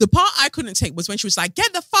 The part I couldn't take was when she was like,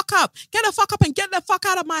 get the fuck up and get the fuck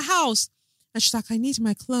out of my house. And she's like, I need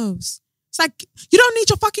my clothes. It's like, you don't need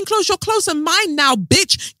your fucking clothes. Your clothes are mine now,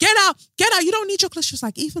 bitch. Get out. You don't need your clothes. She was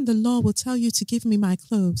like, even the law will tell you to give me my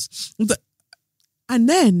clothes. And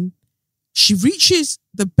then she reaches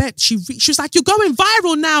the bed. She was like, you're going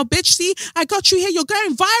viral now, bitch. See, I got you here. You're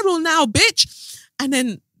going viral now, bitch. And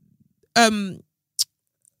then,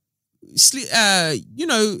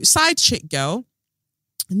 side chick girl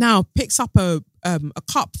now picks up a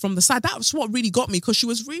cup from the side. That was what really got me, because she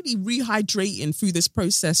was really rehydrating through this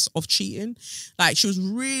process of cheating. Like, she was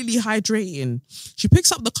really hydrating. She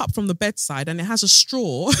picks up the cup from the bedside and it has a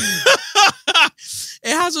straw.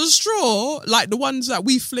 It has a straw like the ones that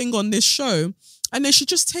we fling on this show. And then she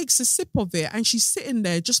just takes a sip of it and she's sitting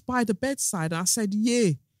there just by the bedside. And I said, yeah,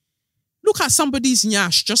 look at somebody's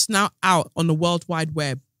nyash just now out on the World Wide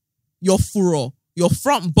Web. Your furrow, your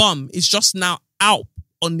front bum is just now out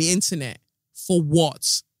on the internet. For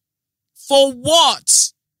what? For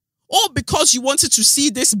what? All because you wanted to see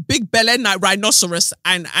this big belly rhinoceros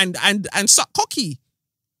and suck cocky.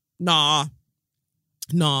 Nah.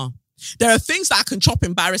 There are things that I can chop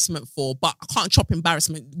embarrassment for, but I can't chop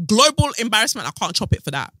embarrassment. Global embarrassment, I can't chop it for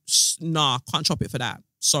that. Nah, can't chop it for that.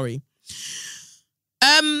 Sorry.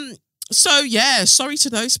 So yeah, sorry to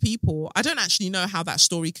those people. I don't actually know how that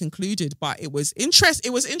story concluded, but it was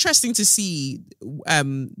interesting to see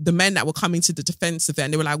the men that were coming to the defense of it,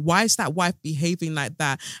 and they were like, why is that wife behaving like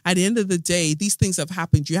that? At the end of the day, these things have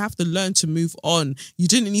happened. You have to learn to move on. You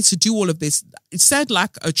didn't need to do all of this. It said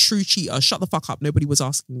like a true cheater, shut the fuck up. Nobody was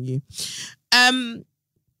asking you.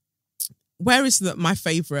 Where is my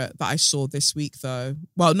favorite that I saw this week though?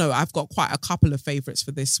 Well, no, I've got quite a couple of favorites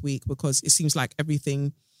for this week, because it seems like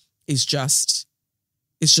everything is just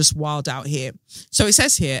wild out here. So it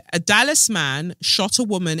says here, a Dallas man shot a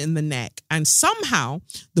woman in the neck and somehow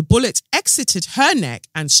the bullet exited her neck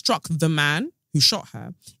and struck the man who shot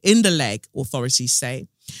her in the leg, authorities say.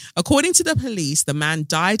 According to the police, the man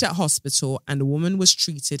died at hospital and the woman was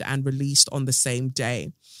treated and released on the same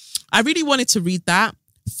day. I really wanted to read that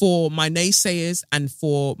for my naysayers and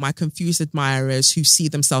for my confused admirers who see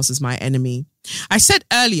themselves as my enemy. I said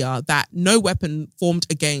earlier that no weapon formed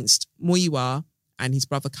against Muyiwa and his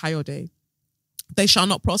brother Kayode, they shall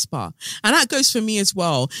not prosper. And that goes for me as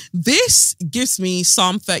well. This gives me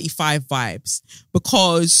Psalm 35 vibes,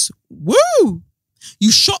 because, woo,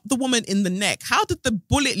 you shot the woman in the neck. How did the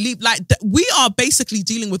bullet leave? Like, we are basically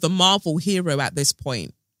dealing with a Marvel hero at this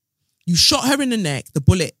point. You shot her in the neck. The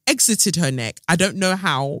bullet exited her neck. I don't know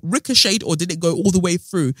how. Ricocheted, or did it go all the way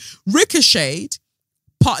through? Ricocheted.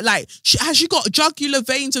 Has she got jugular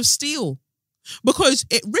veins of steel? Because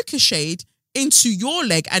it ricocheted into your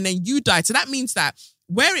leg and then you died. So that means that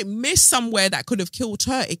where it missed somewhere that could have killed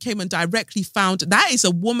her, it came and directly found. That is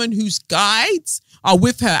a woman whose guides are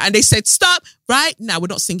with her. And they said, stop right now. We're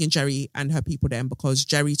not singing Jerry and her people then, because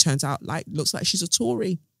Jerry turns out looks like she's a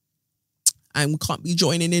Tory. And we can't be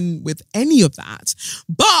joining in with any of that.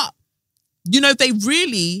 But, they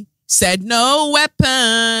really said, no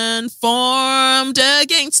weapon formed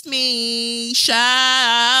against me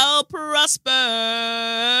shall prosper.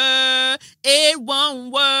 It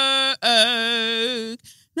won't work.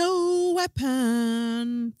 No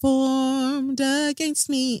weapon formed against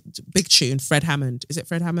me. Big tune, Fred Hammond. Is it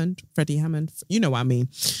Fred Hammond? Freddie Hammond? You know what I mean.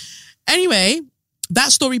 Anyway,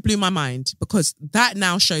 that story blew my mind, because that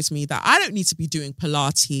now shows me that I don't need to be doing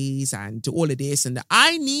Pilates and all of this, and that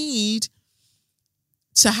I need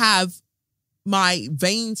to have my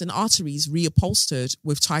veins and arteries reupholstered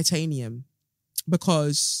with titanium,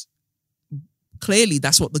 because clearly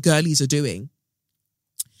that's what the girlies are doing.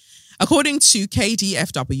 According to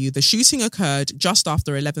KDFW, the shooting occurred just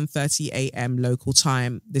after 11:30 a.m. local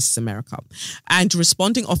time. This is America. And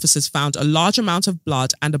responding officers found a large amount of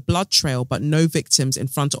blood and a blood trail, but no victims in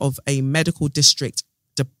front of a medical district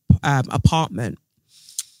apartment.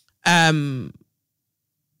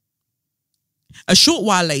 A short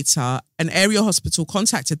while later, an area hospital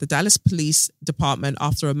contacted the Dallas Police Department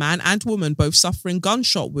after a man and woman, both suffering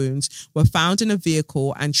gunshot wounds, were found in a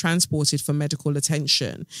vehicle and transported for medical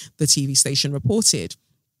attention, the TV station reported.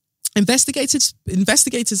 Investigators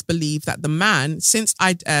believe that the man, since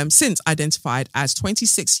identified as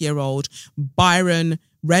 26-year-old Byron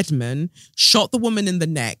Redman, shot the woman in the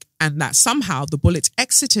neck, and that somehow the bullet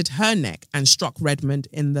exited her neck and struck Redman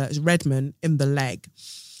in the leg.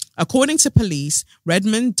 According to police,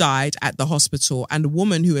 Redmond died at the hospital, and a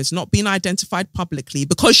woman who has not been identified publicly,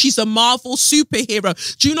 because she's a Marvel superhero.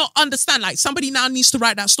 Do you not understand? Somebody now needs to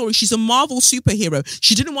write that story. She's a Marvel superhero.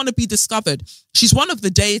 She didn't want to be discovered. She's one of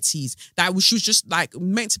the deities she was just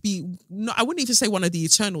meant to be. No, I wouldn't even say one of the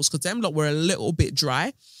Eternals, because them lot were a little bit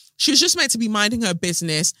dry. She was just meant to be minding her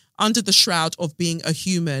business under the shroud of being a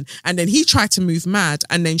human. And then he tried to move mad.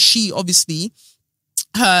 And then she obviously,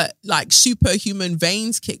 her like superhuman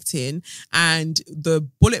veins kicked in and the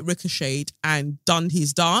bullet ricocheted and done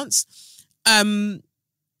his dance. And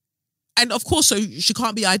of course, so she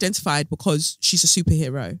can't be identified because she's a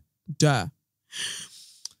superhero. Duh.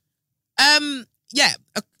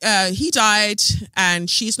 He died and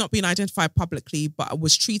she's not been identified publicly, but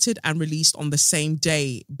was treated and released on the same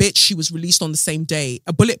day. Bitch, she was released on the same day.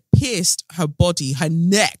 A bullet pierced her body, her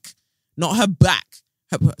neck, not her back.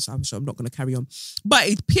 I'm not going to carry on. But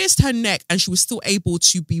it pierced her neck and she was still able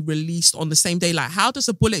to be released on the same day. Like, how does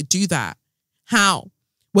a bullet do that? How?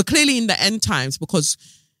 We're clearly in the end times because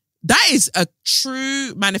that is a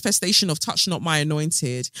true manifestation of touch not my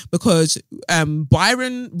anointed, because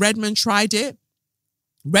Byron Redmond tried it.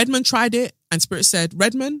 And Spirit said,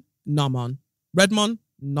 Redmond, nom on. Redmond,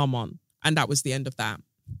 nom on. And that was the end of that.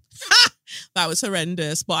 That was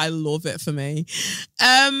horrendous, but I love it for me.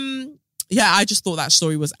 I just thought that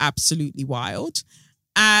story was absolutely wild.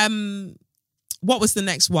 What was the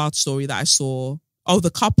next wild story that I saw? Oh,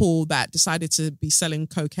 the couple that decided to be selling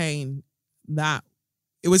cocaine. That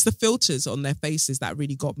it was the filters on their faces that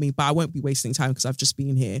really got me, but I won't be wasting time because I've just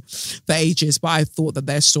been here for ages. But I thought that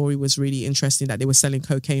their story was really interesting, that they were selling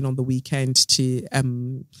cocaine on the weekend to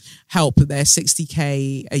help their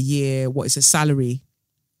 60K a year, salary.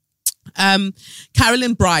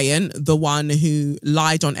 Carolyn Bryant, the one who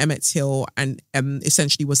lied on Emmett Till and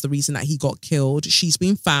essentially was the reason that he got killed, she's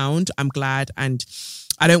been found. I'm glad. And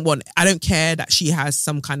I don't care that she has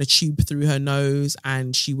some kind of tube through her nose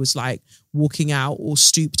and she was like walking out all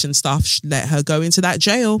stooped and stuff. Let her go into that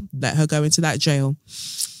jail.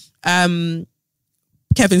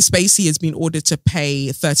 Kevin Spacey has been ordered to pay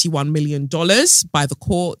 $31 million by the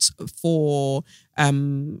court for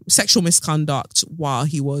sexual misconduct while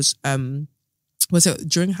he was it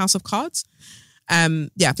during House of Cards? I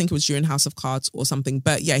think it was during House of Cards or something.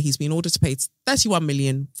 But yeah, he's been ordered to pay $31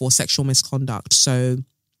 million for sexual misconduct. So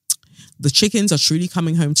the chickens are truly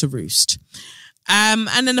coming home to roost. And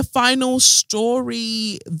then the final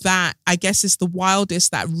story that I guess is the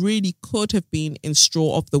wildest that really could have been in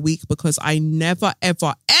Straw of the Week, because I never,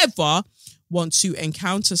 ever, ever want to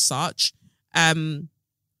encounter such.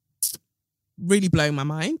 Really blowing my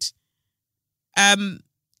mind. I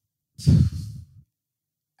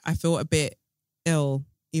feel a bit ill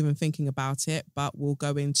even thinking about it, but we'll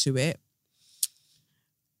go into it.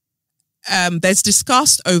 There's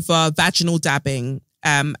disgust over vaginal dabbing,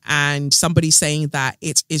 and somebody saying that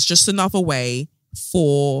it is just another way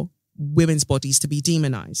for women's bodies to be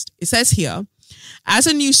demonized. It says here, as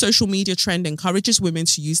a new social media trend encourages women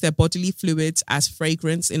to use their bodily fluids as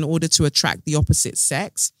fragrance in order to attract the opposite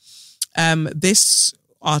sex, this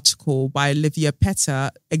article by Olivia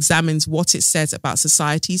Petter examines what it says about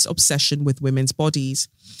society's obsession with women's bodies.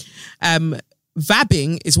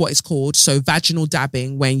 Vabbing is what it's called. So vaginal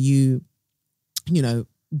dabbing, when you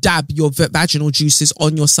dab your vaginal juices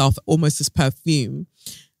on yourself almost as perfume,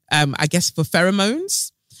 I guess for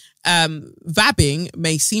pheromones. Vabbing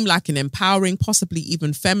may seem like an empowering, possibly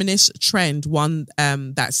even feminist trend, one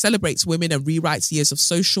that celebrates women and rewrites years of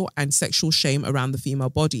social and sexual shame around the female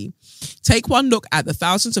body. Take one look at the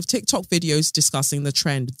thousands of TikTok videos discussing the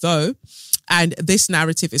trend, though, and this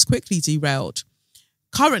narrative is quickly derailed.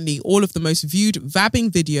 Currently, all of the most viewed vabbing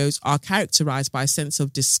videos are characterized by a sense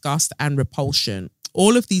of disgust and repulsion.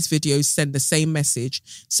 All of these videos send the same message.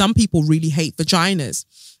 Some people really hate vaginas.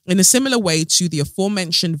 In a similar way to the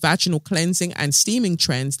aforementioned vaginal cleansing and steaming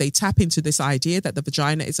trends, they tap into this idea that the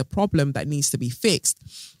vagina is a problem that needs to be fixed.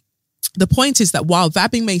 The point is that while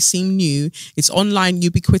vabbing may seem new, its online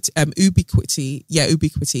ubiquity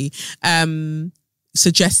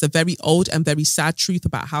suggests a very old and very sad truth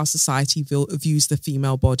about how society views the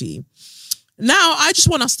female body. Now, I just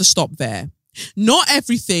want us to stop there. Not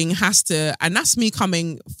everything has to, and that's me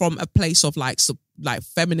coming from a place of like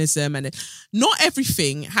feminism, and not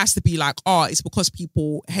everything has to be like, oh, it's because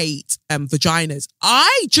people hate vaginas.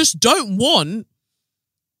 I just don't want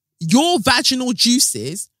your vaginal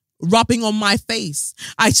juices rubbing on my face.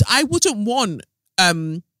 I wouldn't want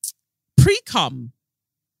pre-cum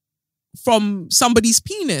from somebody's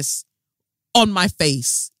penis on my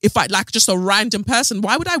face. If I like just a random person,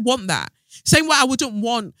 why would I want that? Same way I wouldn't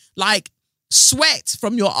want like sweat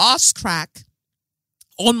from your ass crack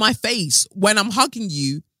on my face when I'm hugging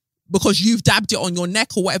you because you've dabbed it on your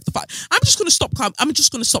neck or whatever the fuck. I'm just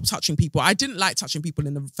gonna stop touching people. I didn't like touching people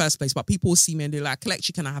in the first place, but people will see me and they're like,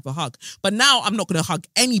 Kelechi, can I have a hug? But now I'm not gonna hug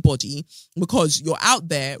anybody because you're out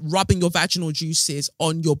there rubbing your vaginal juices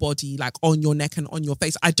on your body, like on your neck and on your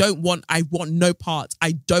face. I want no part.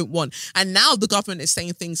 I don't want. And now the government is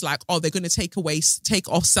saying things like, oh, they're gonna take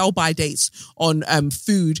off sell-by dates on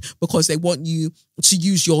food because they want you to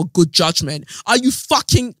use your good judgment. Are you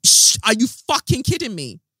fucking kidding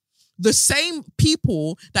me? The same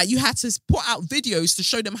people that you had to put out videos to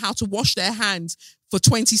show them how to wash their hands for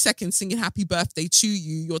 20 seconds singing happy birthday to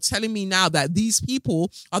you, you're telling me now that these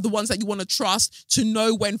people are the ones that you want to trust to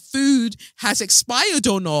know when food has expired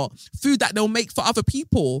or not, food that they'll make for other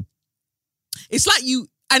people. It's like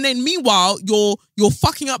and then meanwhile, you're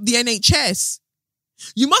fucking up the NHS.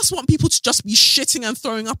 You must want people to just be shitting and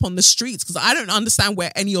throwing up on the streets, because I don't understand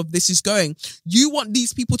where any of this is going. You want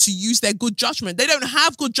these people to use their good judgment. They don't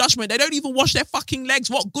have good judgment. They don't even wash their fucking legs.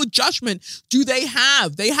 What good judgment do they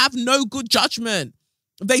have? They have no good judgment.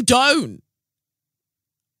 They don't.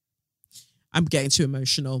 I'm getting too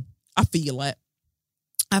emotional. I feel it.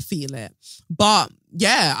 But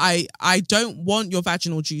yeah, I don't want your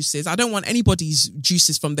vaginal juices. I don't want anybody's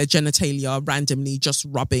juices from their genitalia randomly just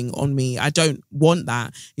rubbing on me. I don't want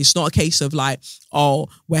that. It's not a case of like, oh,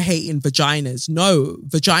 we're hating vaginas. No,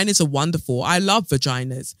 vaginas are wonderful. I love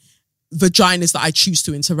vaginas. Vaginas that I choose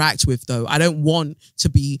to interact with, though. I don't want to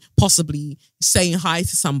be possibly saying hi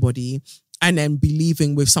to somebody and then be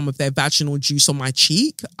leaving with some of their vaginal juice on my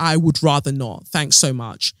cheek. I would rather not. Thanks so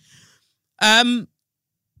much.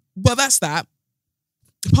 Well, that's that.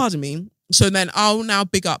 Pardon me. So then I'll now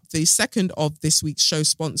big up the second of this week's show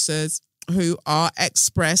sponsors, who are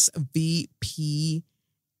ExpressVPN.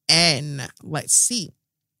 Let's see.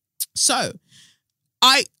 So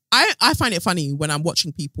I find it funny when I'm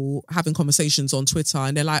watching people having conversations on Twitter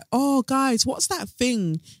and they're like, oh, guys, what's that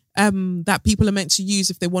thing that people are meant to use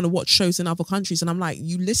if they want to watch shows in other countries? And I'm like,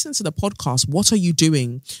 you listen to the podcast. What are you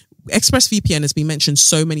doing? ExpressVPN has been mentioned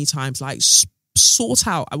so many times, like sort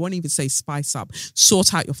out, I won't even say spice up,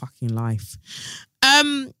 sort out your fucking life.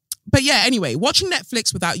 But yeah, anyway, watching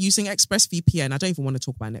Netflix without using ExpressVPN. I don't even want to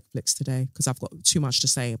talk about Netflix today because I've got too much to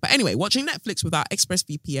say. But anyway, watching Netflix without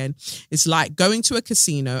ExpressVPN is like going to a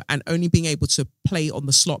casino and only being able to play on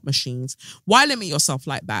the slot machines. Why limit yourself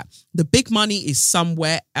like that? The big money is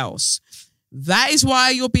somewhere else. That is why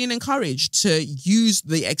you're being encouraged to use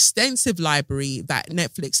the extensive library that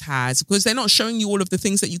Netflix has, because they're not showing you all of the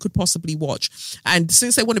things that you could possibly watch. And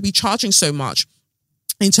since they want to be charging so much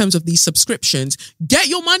in terms of these subscriptions, get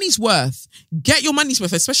your money's worth. Get your money's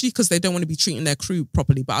worth, especially because they don't want to be treating their crew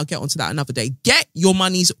properly. But I'll get onto that another day. Get your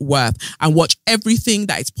money's worth and watch everything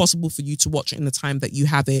that it's possible for you to watch in the time that you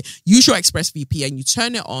have it. Use your ExpressVPN. You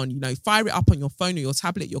turn it on, fire it up on your phone or your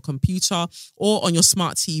tablet, your computer, or on your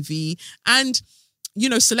smart TV, and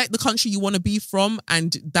select the country you want to be from,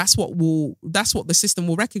 and that's what the system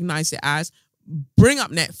will recognize it as. Bring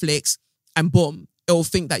up Netflix, and boom, it'll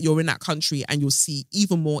think that you're in that country, and you'll see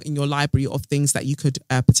even more in your library of things that you could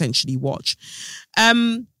potentially watch.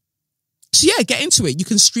 So yeah, get into it. You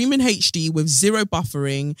can stream in HD with zero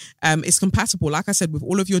buffering. It's compatible, like I said, with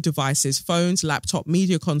all of your devices, phones, laptop,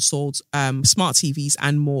 media consoles, smart TVs,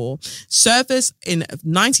 and more. Servers in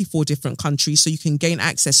 94 different countries, so you can gain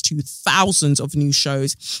access to thousands of new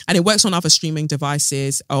shows. And it works on other streaming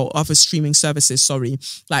devices, or other streaming services,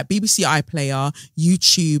 like BBC iPlayer,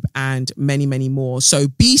 YouTube, and many, many more. So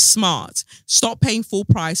be smart. Stop paying full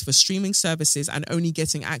price for streaming services and only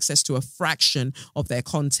getting access to a fraction of their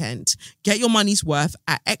content. Get your money's worth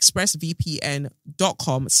at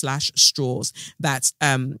expressvpn.com/straws. That's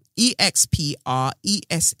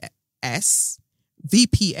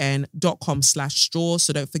expressvpn.com/straws.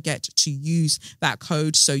 So don't forget to use that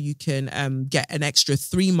code so you can get an extra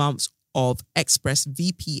 3 months of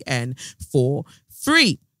ExpressVPN for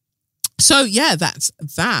free. So yeah, that's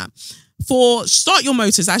that. For Start Your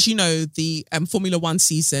Motors, as you know, the Formula One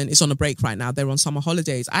season is on a break right now. They're on summer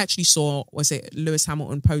holidays. I actually saw, Lewis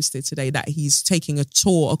Hamilton posted today that he's taking a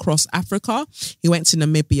tour across Africa. He went to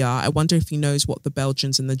Namibia. I wonder if he knows what the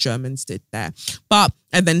Belgians and the Germans did there.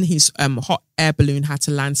 And then his hot air balloon had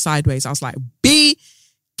to land sideways. I was like, be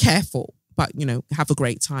careful, but have a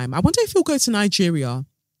great time. I wonder if he'll go to Nigeria.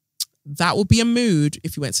 That would be a mood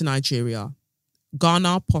if he went to Nigeria.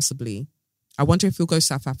 Ghana, possibly. I wonder if he'll go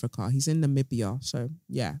South Africa. He's in Namibia. So,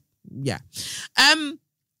 yeah.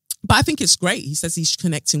 But But I think it's great. He says he's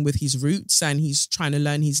connecting with his roots and he's trying to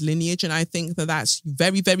learn his lineage. And I think that that's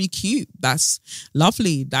very, very cute. That's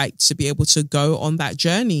lovely, like to be able to go on that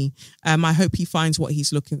journey. I hope he finds what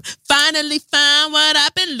he's looking for. Finally found what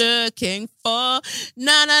I've been looking for.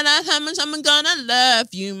 How much I'm gonna love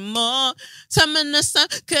you more.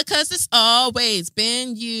 Because it's always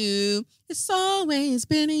been you. It's always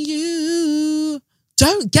been you.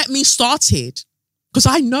 Don't get me started. Because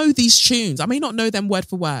I know these tunes. I may not know them word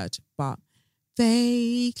for word, but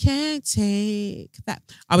they can't take that.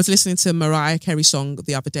 I was listening to Mariah Carey song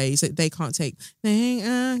the other day. They can't take, they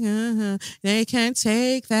can't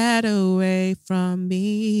take that away from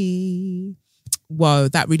me. Whoa,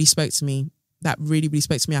 that really spoke to me. That really, really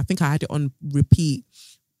spoke to me. I think I had it on repeat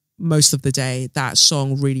most of the day. That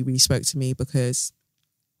song really, really spoke to me because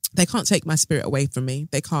they can't take my spirit away from me.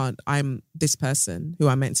 They can't. I'm this person who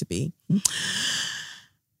I'm meant to be.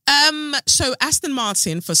 So Aston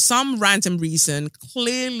Martin, for some random reason,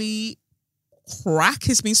 clearly crack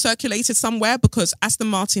has been circulated somewhere because Aston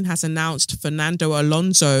Martin has announced Fernando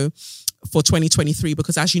Alonso for 2023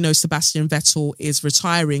 because, as you know, Sebastian Vettel is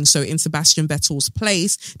retiring. So in Sebastian Vettel's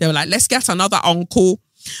place, they were like, let's get another uncle.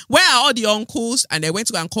 Where are all the uncles? And they went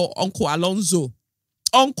to go and call Uncle Alonso.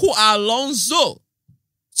 Uncle Alonso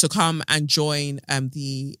to come and join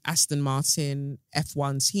the Aston Martin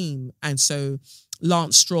F1 team. And so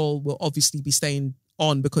Lance Stroll will obviously be staying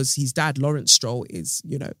on because his dad, Lawrence Stroll, is,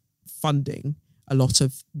 you know, funding a lot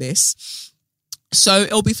of this. So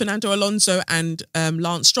it'll be Fernando Alonso and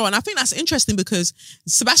Lance Stroll. And I think that's interesting because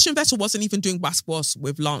Sebastian Vettel wasn't even doing was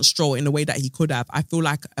with Lance Stroll in the way that he could have. I feel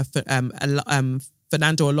like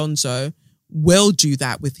Fernando Alonso will do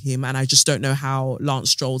that with him. And I just don't know how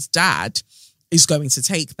Lance Stroll's dad is going to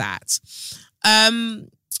take that.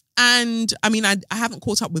 And I mean, I haven't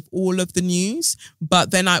caught up with all of the news,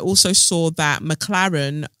 but then I also saw that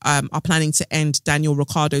McLaren are planning to end Daniel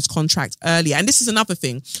Ricciardo's contract earlier. And this is another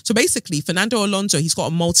thing. So basically, Fernando Alonso, he's got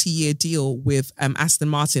a multi-year deal with Aston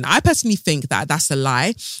Martin. I personally think that that's a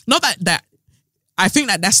lie. Not that I think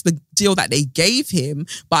that that's the deal that they gave him,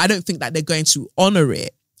 but I don't think that they're going to honor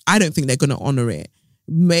it. I don't think they're going to honor it.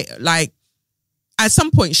 Like, at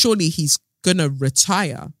some point, surely he's going to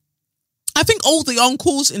retire. I think all the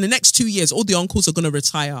uncles in the next 2 years, all the uncles are going to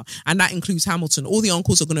retire. And that includes Hamilton. All the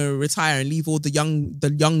uncles are going to retire and leave all the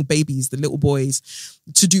young babies, the little boys,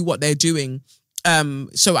 to do what they're doing.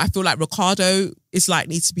 So I feel like Ricciardo is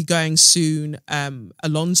likely to be going soon.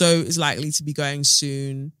 Alonso is likely to be going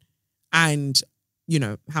soon. And, you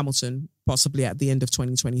know, Hamilton possibly at the end of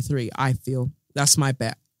 2023, I feel. That's my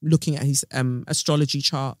bet. Looking at his astrology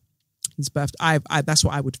chart, his birth, that's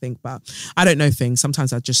what I would think. But I don't know things.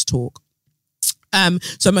 Sometimes I just talk.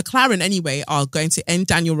 So McLaren anyway are going to end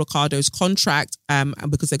Daniel Ricciardo's contract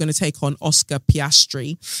because they're going to take on Oscar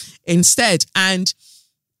Piastri instead. And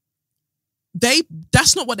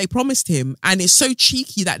that's not what they promised him. And it's so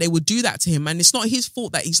cheeky that they would do that to him. And it's not his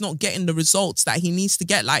fault that he's not getting the results that he needs to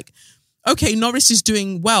get. Like, okay, Norris is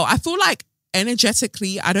doing well. I feel like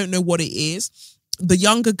energetically, I don't know what it is. The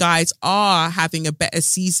younger guys are having a better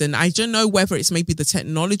season. I don't know whether it's maybe the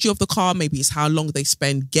technology of the car, maybe it's how long they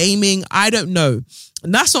spend gaming. I don't know.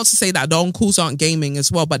 And that's not to say that the uncles aren't gaming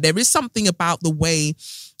as well, but there is something about the way,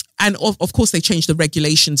 and of course they changed the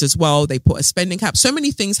regulations as well. They put a spending cap. So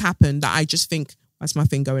many things happened that I just think, why's my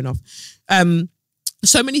thing going off?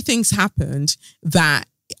 So many things happened that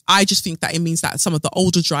I just think that it means that some of the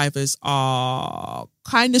older drivers are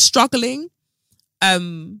kind of struggling.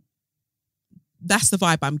 That's the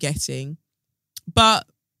vibe I'm getting. But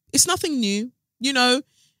it's nothing new. You know,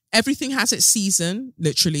 everything has its season,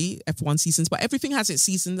 literally, F1 seasons, but everything has its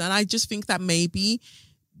seasons. And I just think that maybe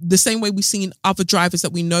the same way we've seen other drivers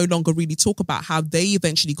that we no longer really talk about, how they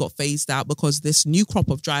eventually got phased out because this new crop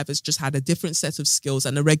of drivers just had a different set of skills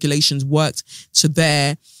and the regulations worked to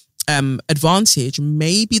their advantage.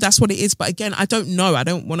 Maybe that's what it is. But again, I don't know. I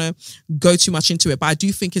don't want to go too much into it, but I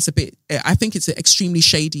do think I think it's extremely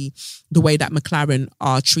shady the way that McLaren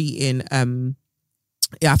are treating,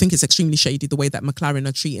 I think it's extremely shady the way that McLaren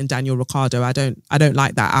are treating Daniel Ricciardo. I don't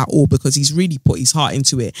like that at all because he's really put his heart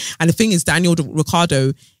into it. And the thing is, Daniel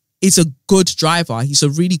Ricciardo is a good driver. He's a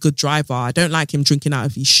really good driver. I don't like him drinking out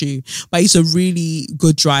of his shoe, but he's a really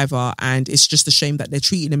good driver. And it's just a shame that they're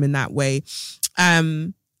treating him in that way.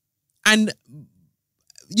 And,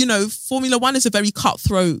 you know, Formula One is a very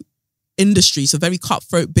cutthroat industry. It's a very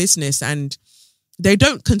cutthroat business. And they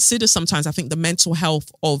don't consider sometimes, I think, the mental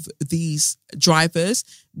health of these drivers.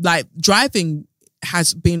 Like, driving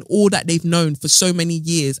has been all that they've known for so many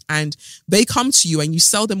years. And they come to you and you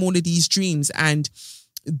sell them all of these dreams. And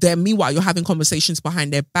then meanwhile you're having conversations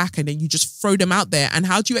behind their back, and then you just throw them out there. And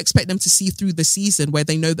how do you expect them to see through the season where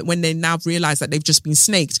they know that when they now realize that they've just been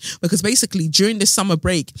snaked? Because basically during this summer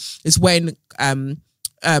break is when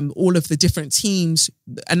all of the different teams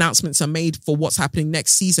announcements are made for what's happening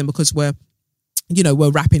next season, because we're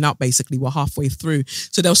wrapping up, basically. We're halfway through.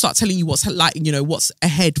 So they'll start telling you what's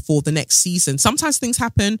ahead for the next season. Sometimes things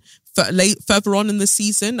happen further on in the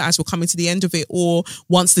season as we're coming to the end of it, or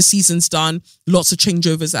once the season's done, lots of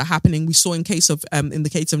changeovers are happening. We saw in the case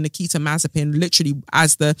of Nikita Mazepin, literally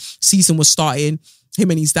as the season was starting,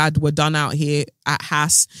 him and his dad were done out here at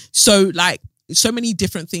Haas. So so many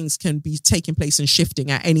different things can be taking place and shifting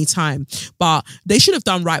at any time. But they should have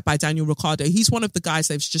done right by Daniel Ricciardo. He's one of the guys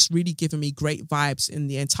that's just really given me great vibes in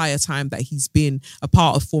the entire time that he's been a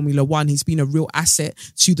part of Formula One. He's been a real asset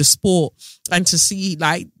to the sport. And to see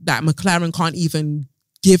that McLaren can't even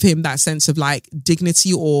give him that sense of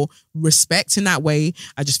dignity or respect in that way,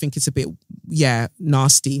 I just think it's a bit,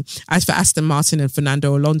 nasty. As for Aston Martin and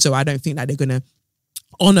Fernando Alonso, I don't think that they're going to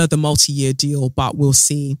honour the multi-year deal, but we'll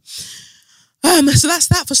see. So that's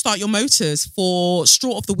that for Start Your Motors. For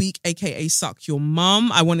Straw of the Week, aka Suck Your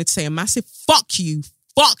Mum, I wanted to say a massive fuck you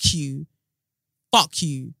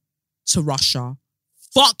to Russia.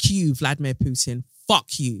 Fuck you, Vladimir Putin.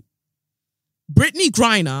 Fuck you. Brittany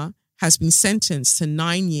Griner has been sentenced to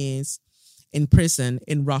 9 years in prison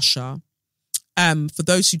in Russia. For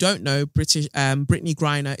those who don't know, Brittany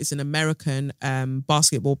Griner is an American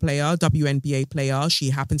basketball player, WNBA player. She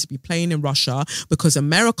happened to be playing in Russia because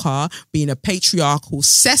America, being a patriarchal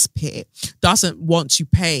cesspit, doesn't want to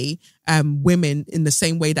pay women in the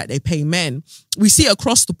same way that they pay men. We see it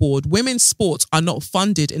across the board. Women's sports are not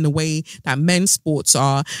funded in the way that men's sports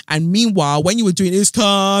are. And meanwhile, when you were doing it's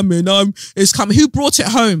coming, who brought it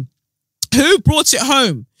home? Who brought it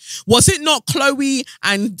home? Was it not Chloe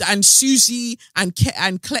and Susie and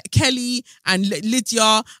Kelly and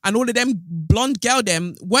Lydia and all of them blonde girl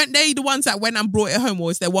them? Weren't they the ones that went and brought it home?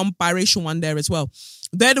 Or is there one biracial one there as well?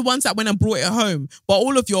 They're the ones that went and brought it home. But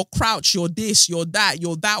all of your Crouch, your this, your that,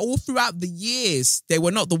 all throughout the years, they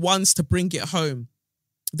were not the ones to bring it home.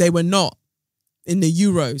 They were not in the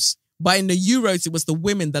Euros. But in the Euros, it was the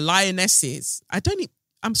women, the lionesses.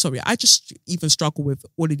 I'm sorry, I just even struggle with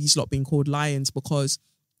all of these lot being called lions because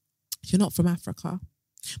you're not from Africa.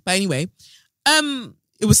 But anyway,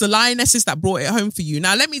 it was the lionesses that brought it home for you.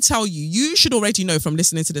 Now, let me tell you, you should already know from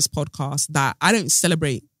listening to this podcast that I don't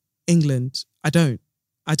celebrate England. I don't.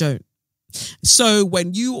 So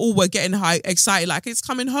when you all were getting excited, like it's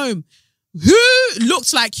coming home, who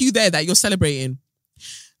looked like you there that you're celebrating?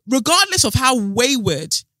 Regardless of how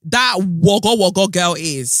wayward that woggle girl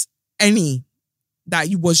is, that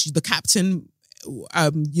you was the captain,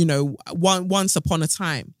 once upon a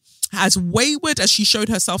time, as wayward as she showed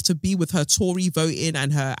herself to be with her Tory voting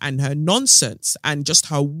and her nonsense and just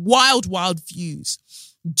her wild views,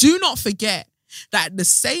 do not forget that the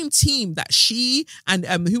same team that she and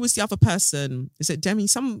who was the other person? Is it Demi?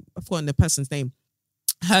 I've forgotten the person's name.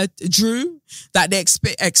 Drew, that they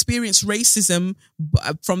experienced racism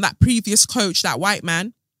from that previous coach, that white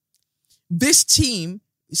man. This team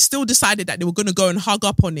still decided that they were going to go and hug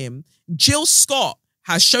up on him. Jill Scott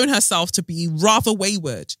has shown herself to be rather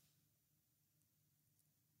wayward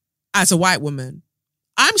as a white woman.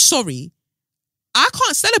 I'm sorry, I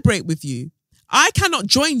can't celebrate with you. I cannot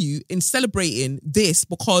join you in celebrating this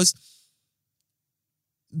because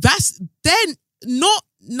they're not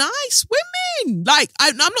nice women.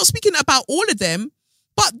 I'm not speaking about all of them,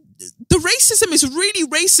 but the racism is really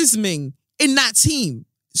racisming in that team.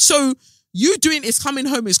 So you doing it's coming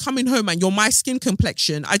home, and you're my skin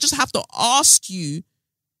complexion. I just have to ask you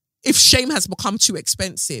if shame has become too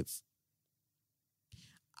expensive.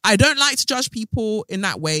 I don't like to judge people in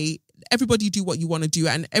that way. Everybody do what you want to do,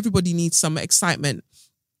 and everybody needs some excitement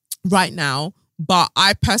right now. But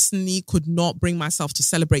I personally could not bring myself to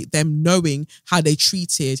celebrate them knowing how they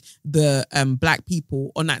treated the black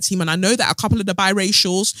people on that team. And I know that a couple of the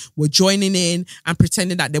biracials were joining in and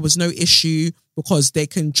pretending that there was no issue because they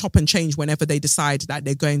can chop and change whenever they decide that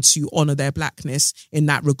they're going to honour their blackness in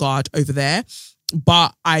that regard over there.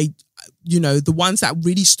 But the ones that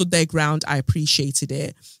really stood their ground, I appreciated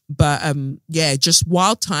it. But just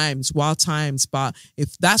wild times. But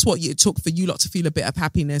if that's what it took for you lot to feel a bit of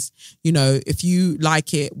happiness, if you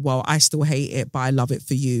like it, well, I still hate it, but I love it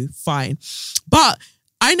for you. Fine. But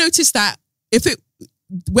I noticed that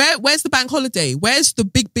where's the bank holiday? Where's the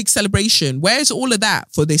big celebration? Where's all of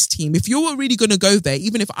that for this team? If you were really going to go there,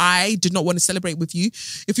 even if I did not want to celebrate with you,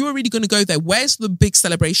 if you were really going to go there, where's the big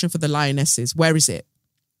celebration for the Lionesses? Where is it?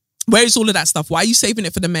 Where is all of that stuff? Why are you saving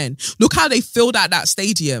it for the men? Look how they filled out that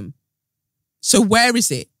stadium. So where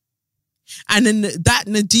is it? And then that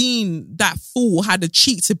Nadine, that fool, had a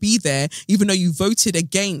cheek to be there, even though you voted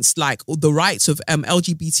against like the rights of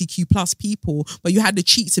LGBTQ plus people, but you had the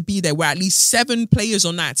cheek to be there, where at least 7 players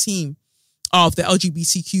on that team are of the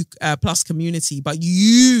LGBTQ plus community, but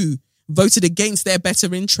you voted against their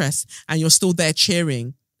better interests and you're still there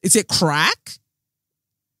cheering. Is it crack?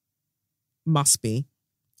 Must be.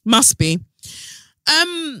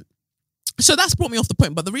 So that's brought me off the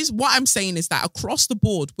point. But the reason what I'm saying is that across the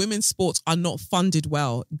board, women's sports are not funded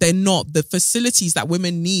well. They're not. The facilities that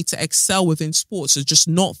women need to excel within sports are just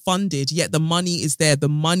not funded, yet the money is there. The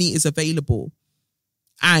money is available.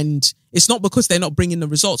 And it's not because they're not bringing the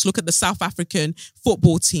results. Look at the South African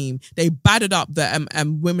football team. They battered up the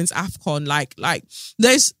women's AFCON. Like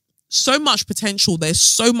there's so much potential. There's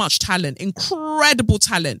so much talent, incredible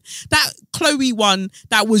talent. That Chloe one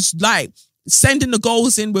that was like sending the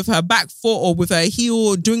goals in with her back foot or with her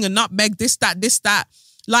heel, doing a nutmeg, this, that.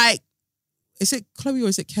 Like, is it Chloe or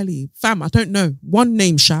is it Kelly? Fam, I don't know. One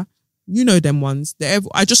name, Sha. You know them ones.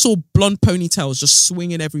 I just saw blonde ponytails just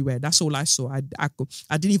swinging everywhere. That's all I saw. I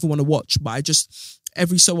didn't even want to watch, but I just,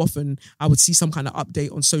 every so often, I would see some kind of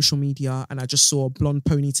update on social media and I just saw a blonde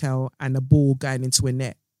ponytail and a ball going into a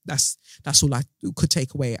net. That's all I could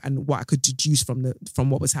take away and what I could deduce from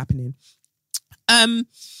what was happening.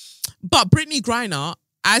 But Brittany Griner,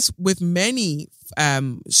 as with many,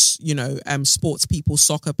 sports people,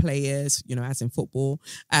 soccer players, as in football,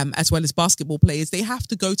 as well as basketball players, they have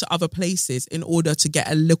to go to other places in order to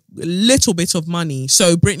get a little bit of money.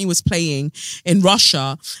 So Brittany was playing in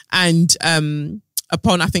Russia and,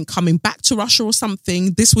 upon, I think, coming back to Russia or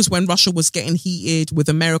something, this was when Russia was getting heated with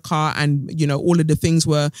America and, all of the things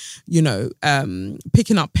were,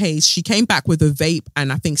 picking up pace. She came back with a vape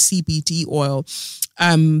and I think CBD oil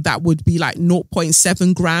that would be like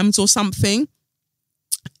 0.7 grams or something.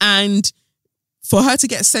 And for her to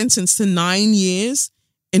get sentenced to 9 years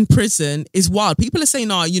in prison is wild. People are saying,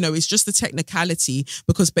 it's just a technicality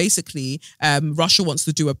because basically Russia wants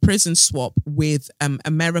to do a prison swap with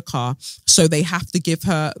America. So they have to give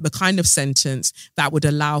her the kind of sentence that would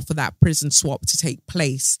allow for that prison swap to take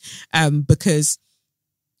place because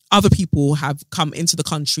other people have come into the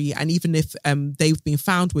country and even if they've been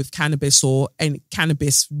found with cannabis or any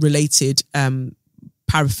cannabis related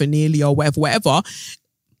paraphernalia or whatever,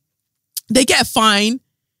 they get a fine.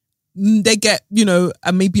 They get,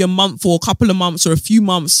 maybe a month or a couple of months or a few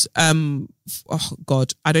months. Oh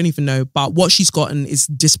God, I don't even know. But what she's gotten is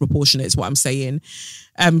disproportionate is what I'm saying.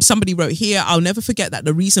 Somebody wrote here, I'll never forget that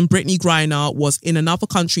the reason Brittany Griner was in another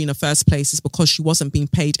country in the first place is because she wasn't being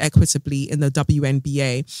paid equitably in the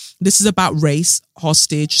WNBA. This is about race,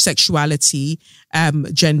 hostage, sexuality,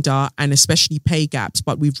 gender, and especially pay gaps.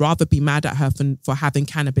 But we'd rather be mad at her for having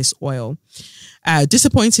cannabis oil.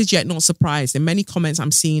 Disappointed yet not surprised. In many comments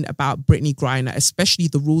I'm seeing about Brittany Griner, especially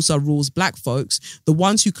the rules are rules black folks, the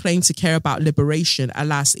ones who claim to care about liberation,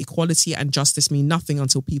 alas, equality and justice mean nothing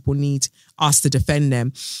until people need us to defend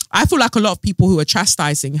them. I feel like a lot of people who are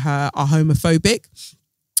chastising her are homophobic.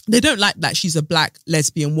 They don't like that she's a black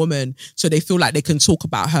lesbian woman, so they feel like they can talk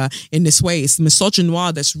about her in this way. It's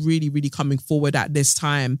misogynoir that's really, really coming forward at this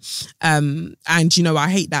time. And, I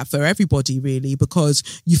hate that for everybody, really, because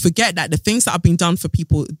you forget that the things that have been done to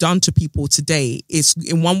people today is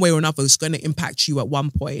in one way or another is going to impact you at one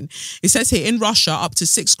point. It says here, in Russia, up to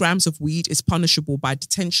 6 grams of weed is punishable by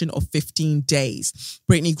detention of 15 days.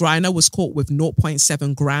 Brittany Griner was caught with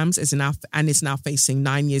 0.7 grams and is now facing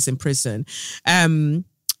 9 years in prison.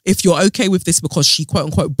 If you're okay with this because she quote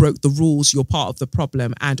unquote broke the rules, you're part of the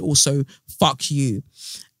problem, and also fuck you.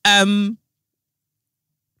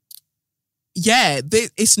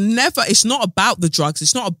 It's not about the drugs.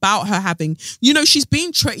 It's not about her having, she's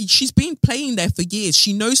been playing there for years.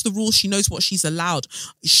 She knows the rules. She knows what she's allowed.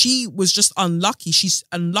 She was just unlucky. She's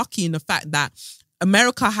unlucky in the fact that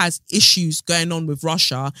America has issues going on with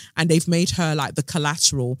Russia and they've made her like the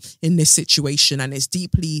collateral in this situation. And it's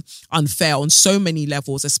deeply unfair on so many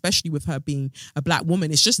levels, especially with her being a black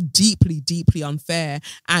woman. It's just deeply, deeply unfair.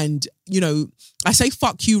 And, I say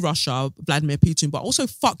fuck you, Russia, Vladimir Putin, but also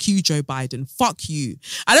fuck you, Joe Biden. Fuck you.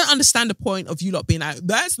 I don't understand the point of you lot being like,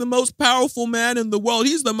 that's the most powerful man in the world.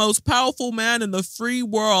 He's the most powerful man in the free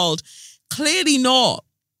world. Clearly not.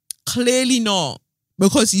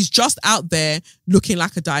 Because he's just out there looking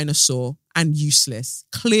like a dinosaur and useless.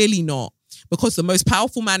 Clearly not. Because the most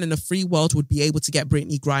powerful man in the free world would be able to get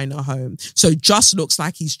Brittany Griner home. So just looks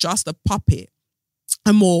like he's just a puppet.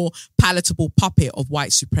 A more palatable puppet of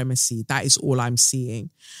white supremacy. That is all I'm seeing.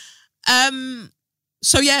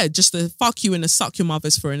 So yeah, just the fuck you and the suck your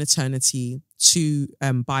mothers for an eternity to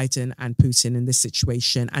Biden and Putin in this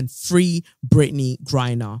situation, and free Brittany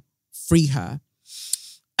Griner. Free her.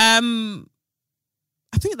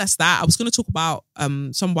 I think that's that. I was going to talk about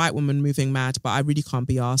some white woman moving mad, but I really can't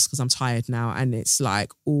be asked because I'm tired now, and it's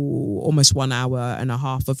like almost 1 hour and a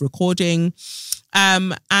half of recording.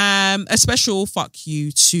 A special fuck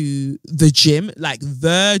you to the gym, like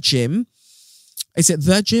the gym. Is it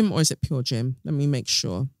the gym or is it Pure Gym? Let me make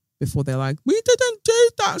sure before they're like, we didn't do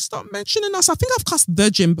that, stop mentioning us. I think I've cussed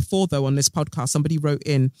the gym before though on this podcast. Somebody wrote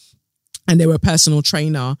in and they were a personal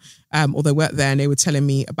trainer or they worked there and they were telling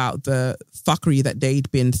me about the fuckery that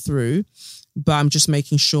they'd been through. But I'm just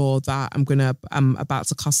making sure that I'm about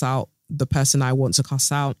to cuss out the person I want to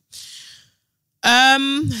cuss out.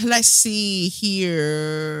 Let's see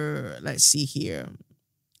here.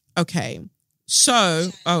 Okay. So,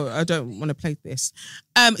 I don't want to play this.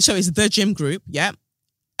 So it's the gym group. Yeah.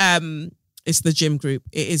 It's the gym group.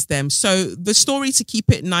 It is them. So the story, to keep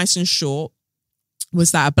it nice and short,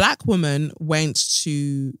 was that a black woman went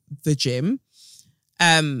to the gym.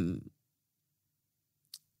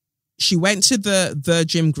 She went to the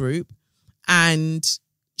gym group and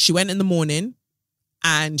she went in the morning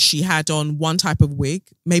and she had on one type of wig,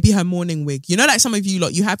 maybe her morning wig. You know, like some of you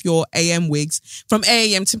lot, you have your AM wigs from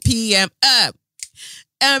AM to PM up.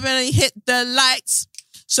 Everybody hit the lights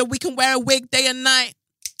so we can wear a wig day and night.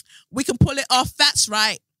 We can pull it off. That's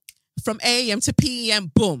right. From AM to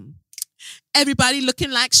PM, boom. Everybody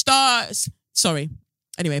looking like stars. Sorry.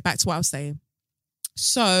 Anyway, back to what I was saying.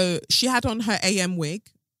 So she had on her AM wig.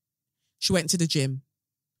 She went to the gym.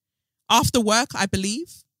 After work, I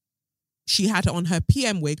believe, she had on her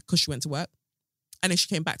PM wig because she went to work. And then she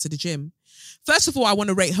came back to the gym. First of all, I want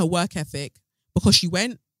to rate her work ethic because she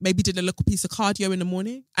went, maybe did a little piece of cardio in the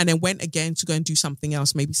morning and then went again to go and do something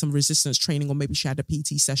else, maybe some resistance training or maybe she had a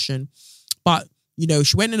PT session. But, you know,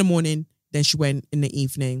 she went in the morning, then she went in the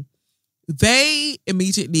evening. The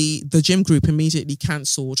gym group immediately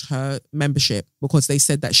cancelled her membership because they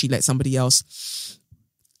said that she let somebody else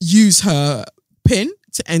use her PIN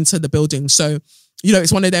to enter the building. So, you know,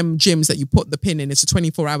 it's one of them gyms that you put the PIN in. It's a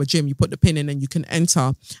 24-hour gym. You put the PIN in and you can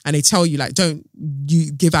enter and they tell you, like, don't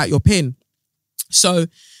you give out your PIN. So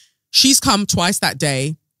she's come twice that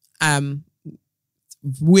day.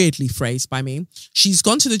 Weirdly phrased by me. She's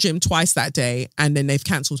gone to the gym twice that day and then they've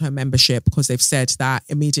cancelled her membership because they've said that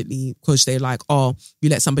immediately because they're like, oh, you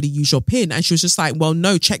let somebody use your PIN. And she was just like, well,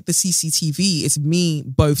 no, check the CCTV. It's me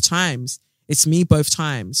both times.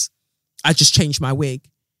 I just changed my wig.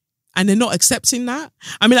 And they're not accepting that.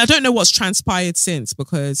 I mean, I don't know what's transpired since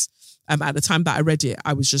because at the time that I read it,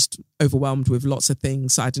 I was just overwhelmed with lots of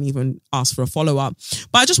things. So I didn't even ask for a follow-up.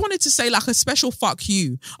 But I just wanted to say like a special fuck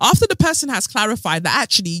you. After the person has clarified that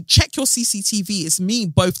actually check your CCTV, it's me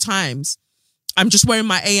both times. I'm just wearing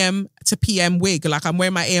my AM to PM wig. Like I'm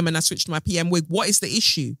wearing my AM and I switched to my PM wig. What is the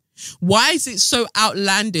issue? Why is it so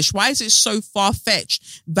outlandish? Why is it so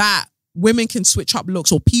far-fetched that women can switch up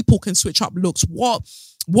looks or people can switch up looks?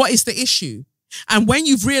 What is the issue? And when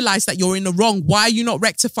you've realized that you're in the wrong, why are you not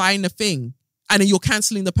rectifying the thing? And then you're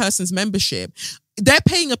cancelling the person's membership. They're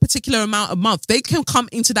paying a particular amount a month. They can come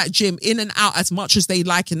into that gym in and out as much as they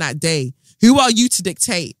like in that day. Who are you to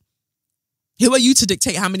dictate? Who are you to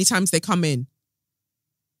dictate how many times they come in?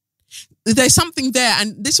 There's something there.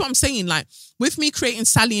 And this is what I'm saying. Like with me creating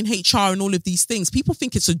Sally in HR and all of these things, people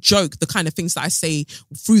think it's a joke, the kind of things that I say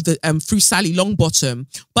through Sally Longbottom,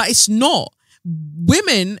 but it's not.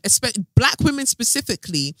 Women, especially black women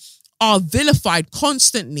specifically, are vilified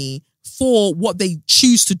constantly for what they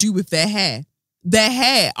choose to do with their hair.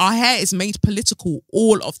 Our hair is made political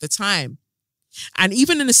all of the time. And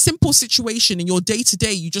even in a simple situation in your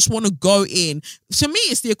day-to-day, you just want to go in. To me,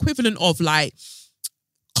 it's the equivalent of like,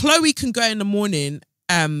 Chloe can go in the morning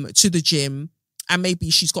to the gym and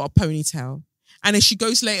maybe she's got a ponytail. And then she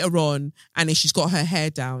goes later on and then she's got her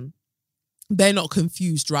hair down. They're not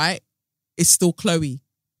confused, right? It's still Chloe.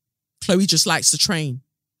 Chloe just likes to train.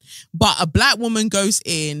 But a black woman goes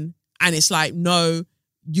in and it's like, no,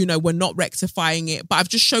 you know, we're not rectifying it. But I've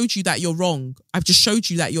just showed you that you're wrong. I've just showed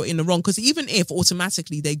you that you're in the wrong. Because even if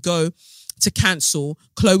automatically they go to cancel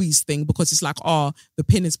Chloe's thing because it's like, oh, the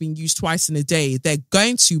PIN has been used twice in a day, they're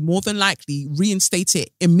going to more than likely reinstate it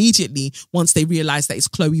immediately once they realize that it's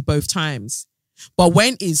Chloe both times. But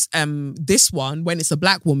when is this one, when it's a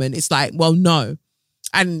black woman, it's like, well, no.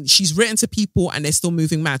 And she's written to people and they're still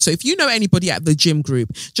moving mad. So if you know anybody at the gym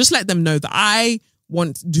group, just let them know that I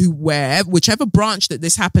want to wear whichever branch that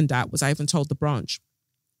this happened at, was I even told the branch?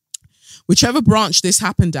 Whichever branch this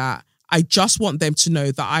happened at, I just want them to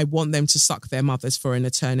know that I want them to suck their mothers for an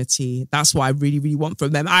eternity. That's what I really, really want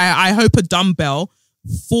from them. I hope a dumbbell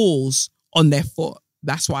falls on their foot.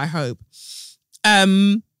 That's what I hope.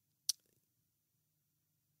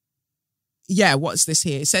 Yeah, what's this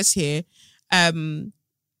here? It says here, they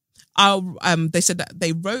said that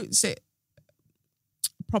they wrote it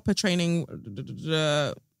proper training.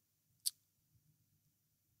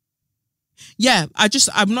 Yeah,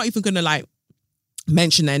 I'm not even gonna like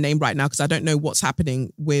mention their name right now because I don't know what's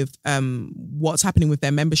happening with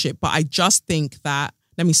their membership. But I just think that,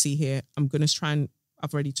 let me see here. I'm gonna try and,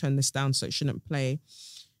 I've already turned this down so it shouldn't play.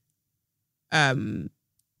 I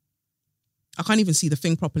can't even see the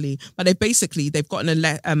thing properly, but they've gotten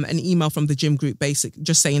an email from the gym group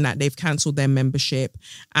just saying that they've cancelled their membership,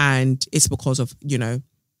 and it's because of,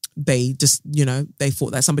 they just, they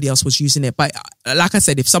thought that somebody else was using it. But like I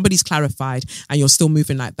said, if somebody's clarified and you're still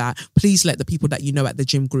moving like that, please let the people that you know at the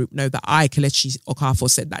gym group know that I, Kelechi Okafor,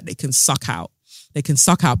 said that they can suck out. They can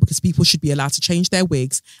suck out, because people should be allowed to change their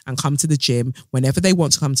wigs and come to the gym whenever they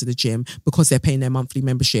want to come to the gym, because they're paying their monthly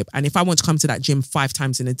membership. And if I want to come to that gym 5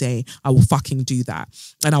 times in a day, I will fucking do that.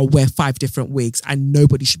 And I'll wear 5 different wigs, and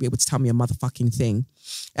nobody should be able to tell me a motherfucking thing.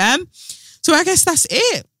 So I guess that's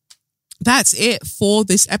it. That's it for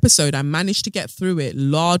this episode. I managed to get through it.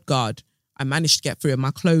 Lord God, I managed to get through it.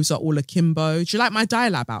 My clothes are all akimbo. Do you like my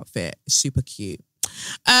Dialab outfit? It's super cute.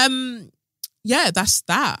 Yeah, that's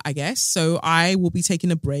that, I guess. So I will be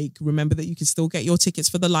taking a break. Remember that you can still get your tickets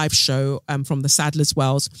for the live show from the Sadler's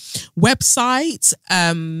Wells website.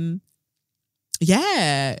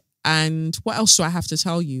 Yeah. And what else do I have to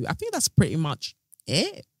tell you? I think that's pretty much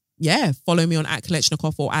it. Yeah, follow me on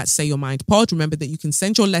 @KelechNikoff or @SayYourMindPod. Remember that you can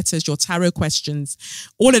send your letters, your tarot questions,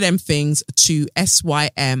 all of them things to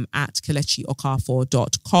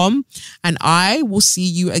swm@KelechiOkafor.com. And I will see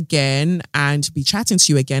you again and be chatting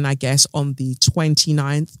to you again, I guess, on the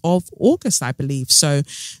 29th of August, I believe. So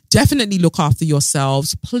definitely look after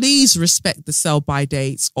yourselves. Please respect the sell-by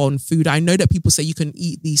dates on food. I know that people say you can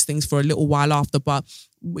eat these things for a little while after, but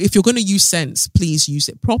if you're going to use sense, please use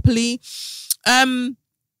it properly.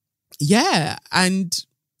 Yeah, and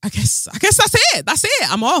I guess that's it. That's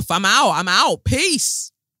it. I'm off. I'm out.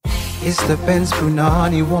 Peace. It's the Benz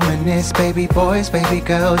Brunani womanist, baby boys, baby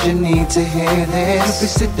girls, you need to hear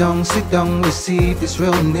this. Sit down, receive this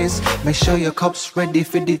realness. Make sure your cup's ready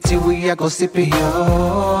for the tea, we are go sip it,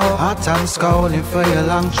 yo. Hot time scrolling for your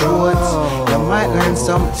long throats. You might learn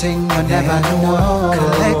something you never know.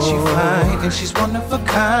 Collect you fine, and she's one of a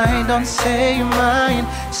kind. Don't say you're mine,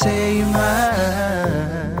 say you're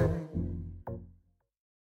mine.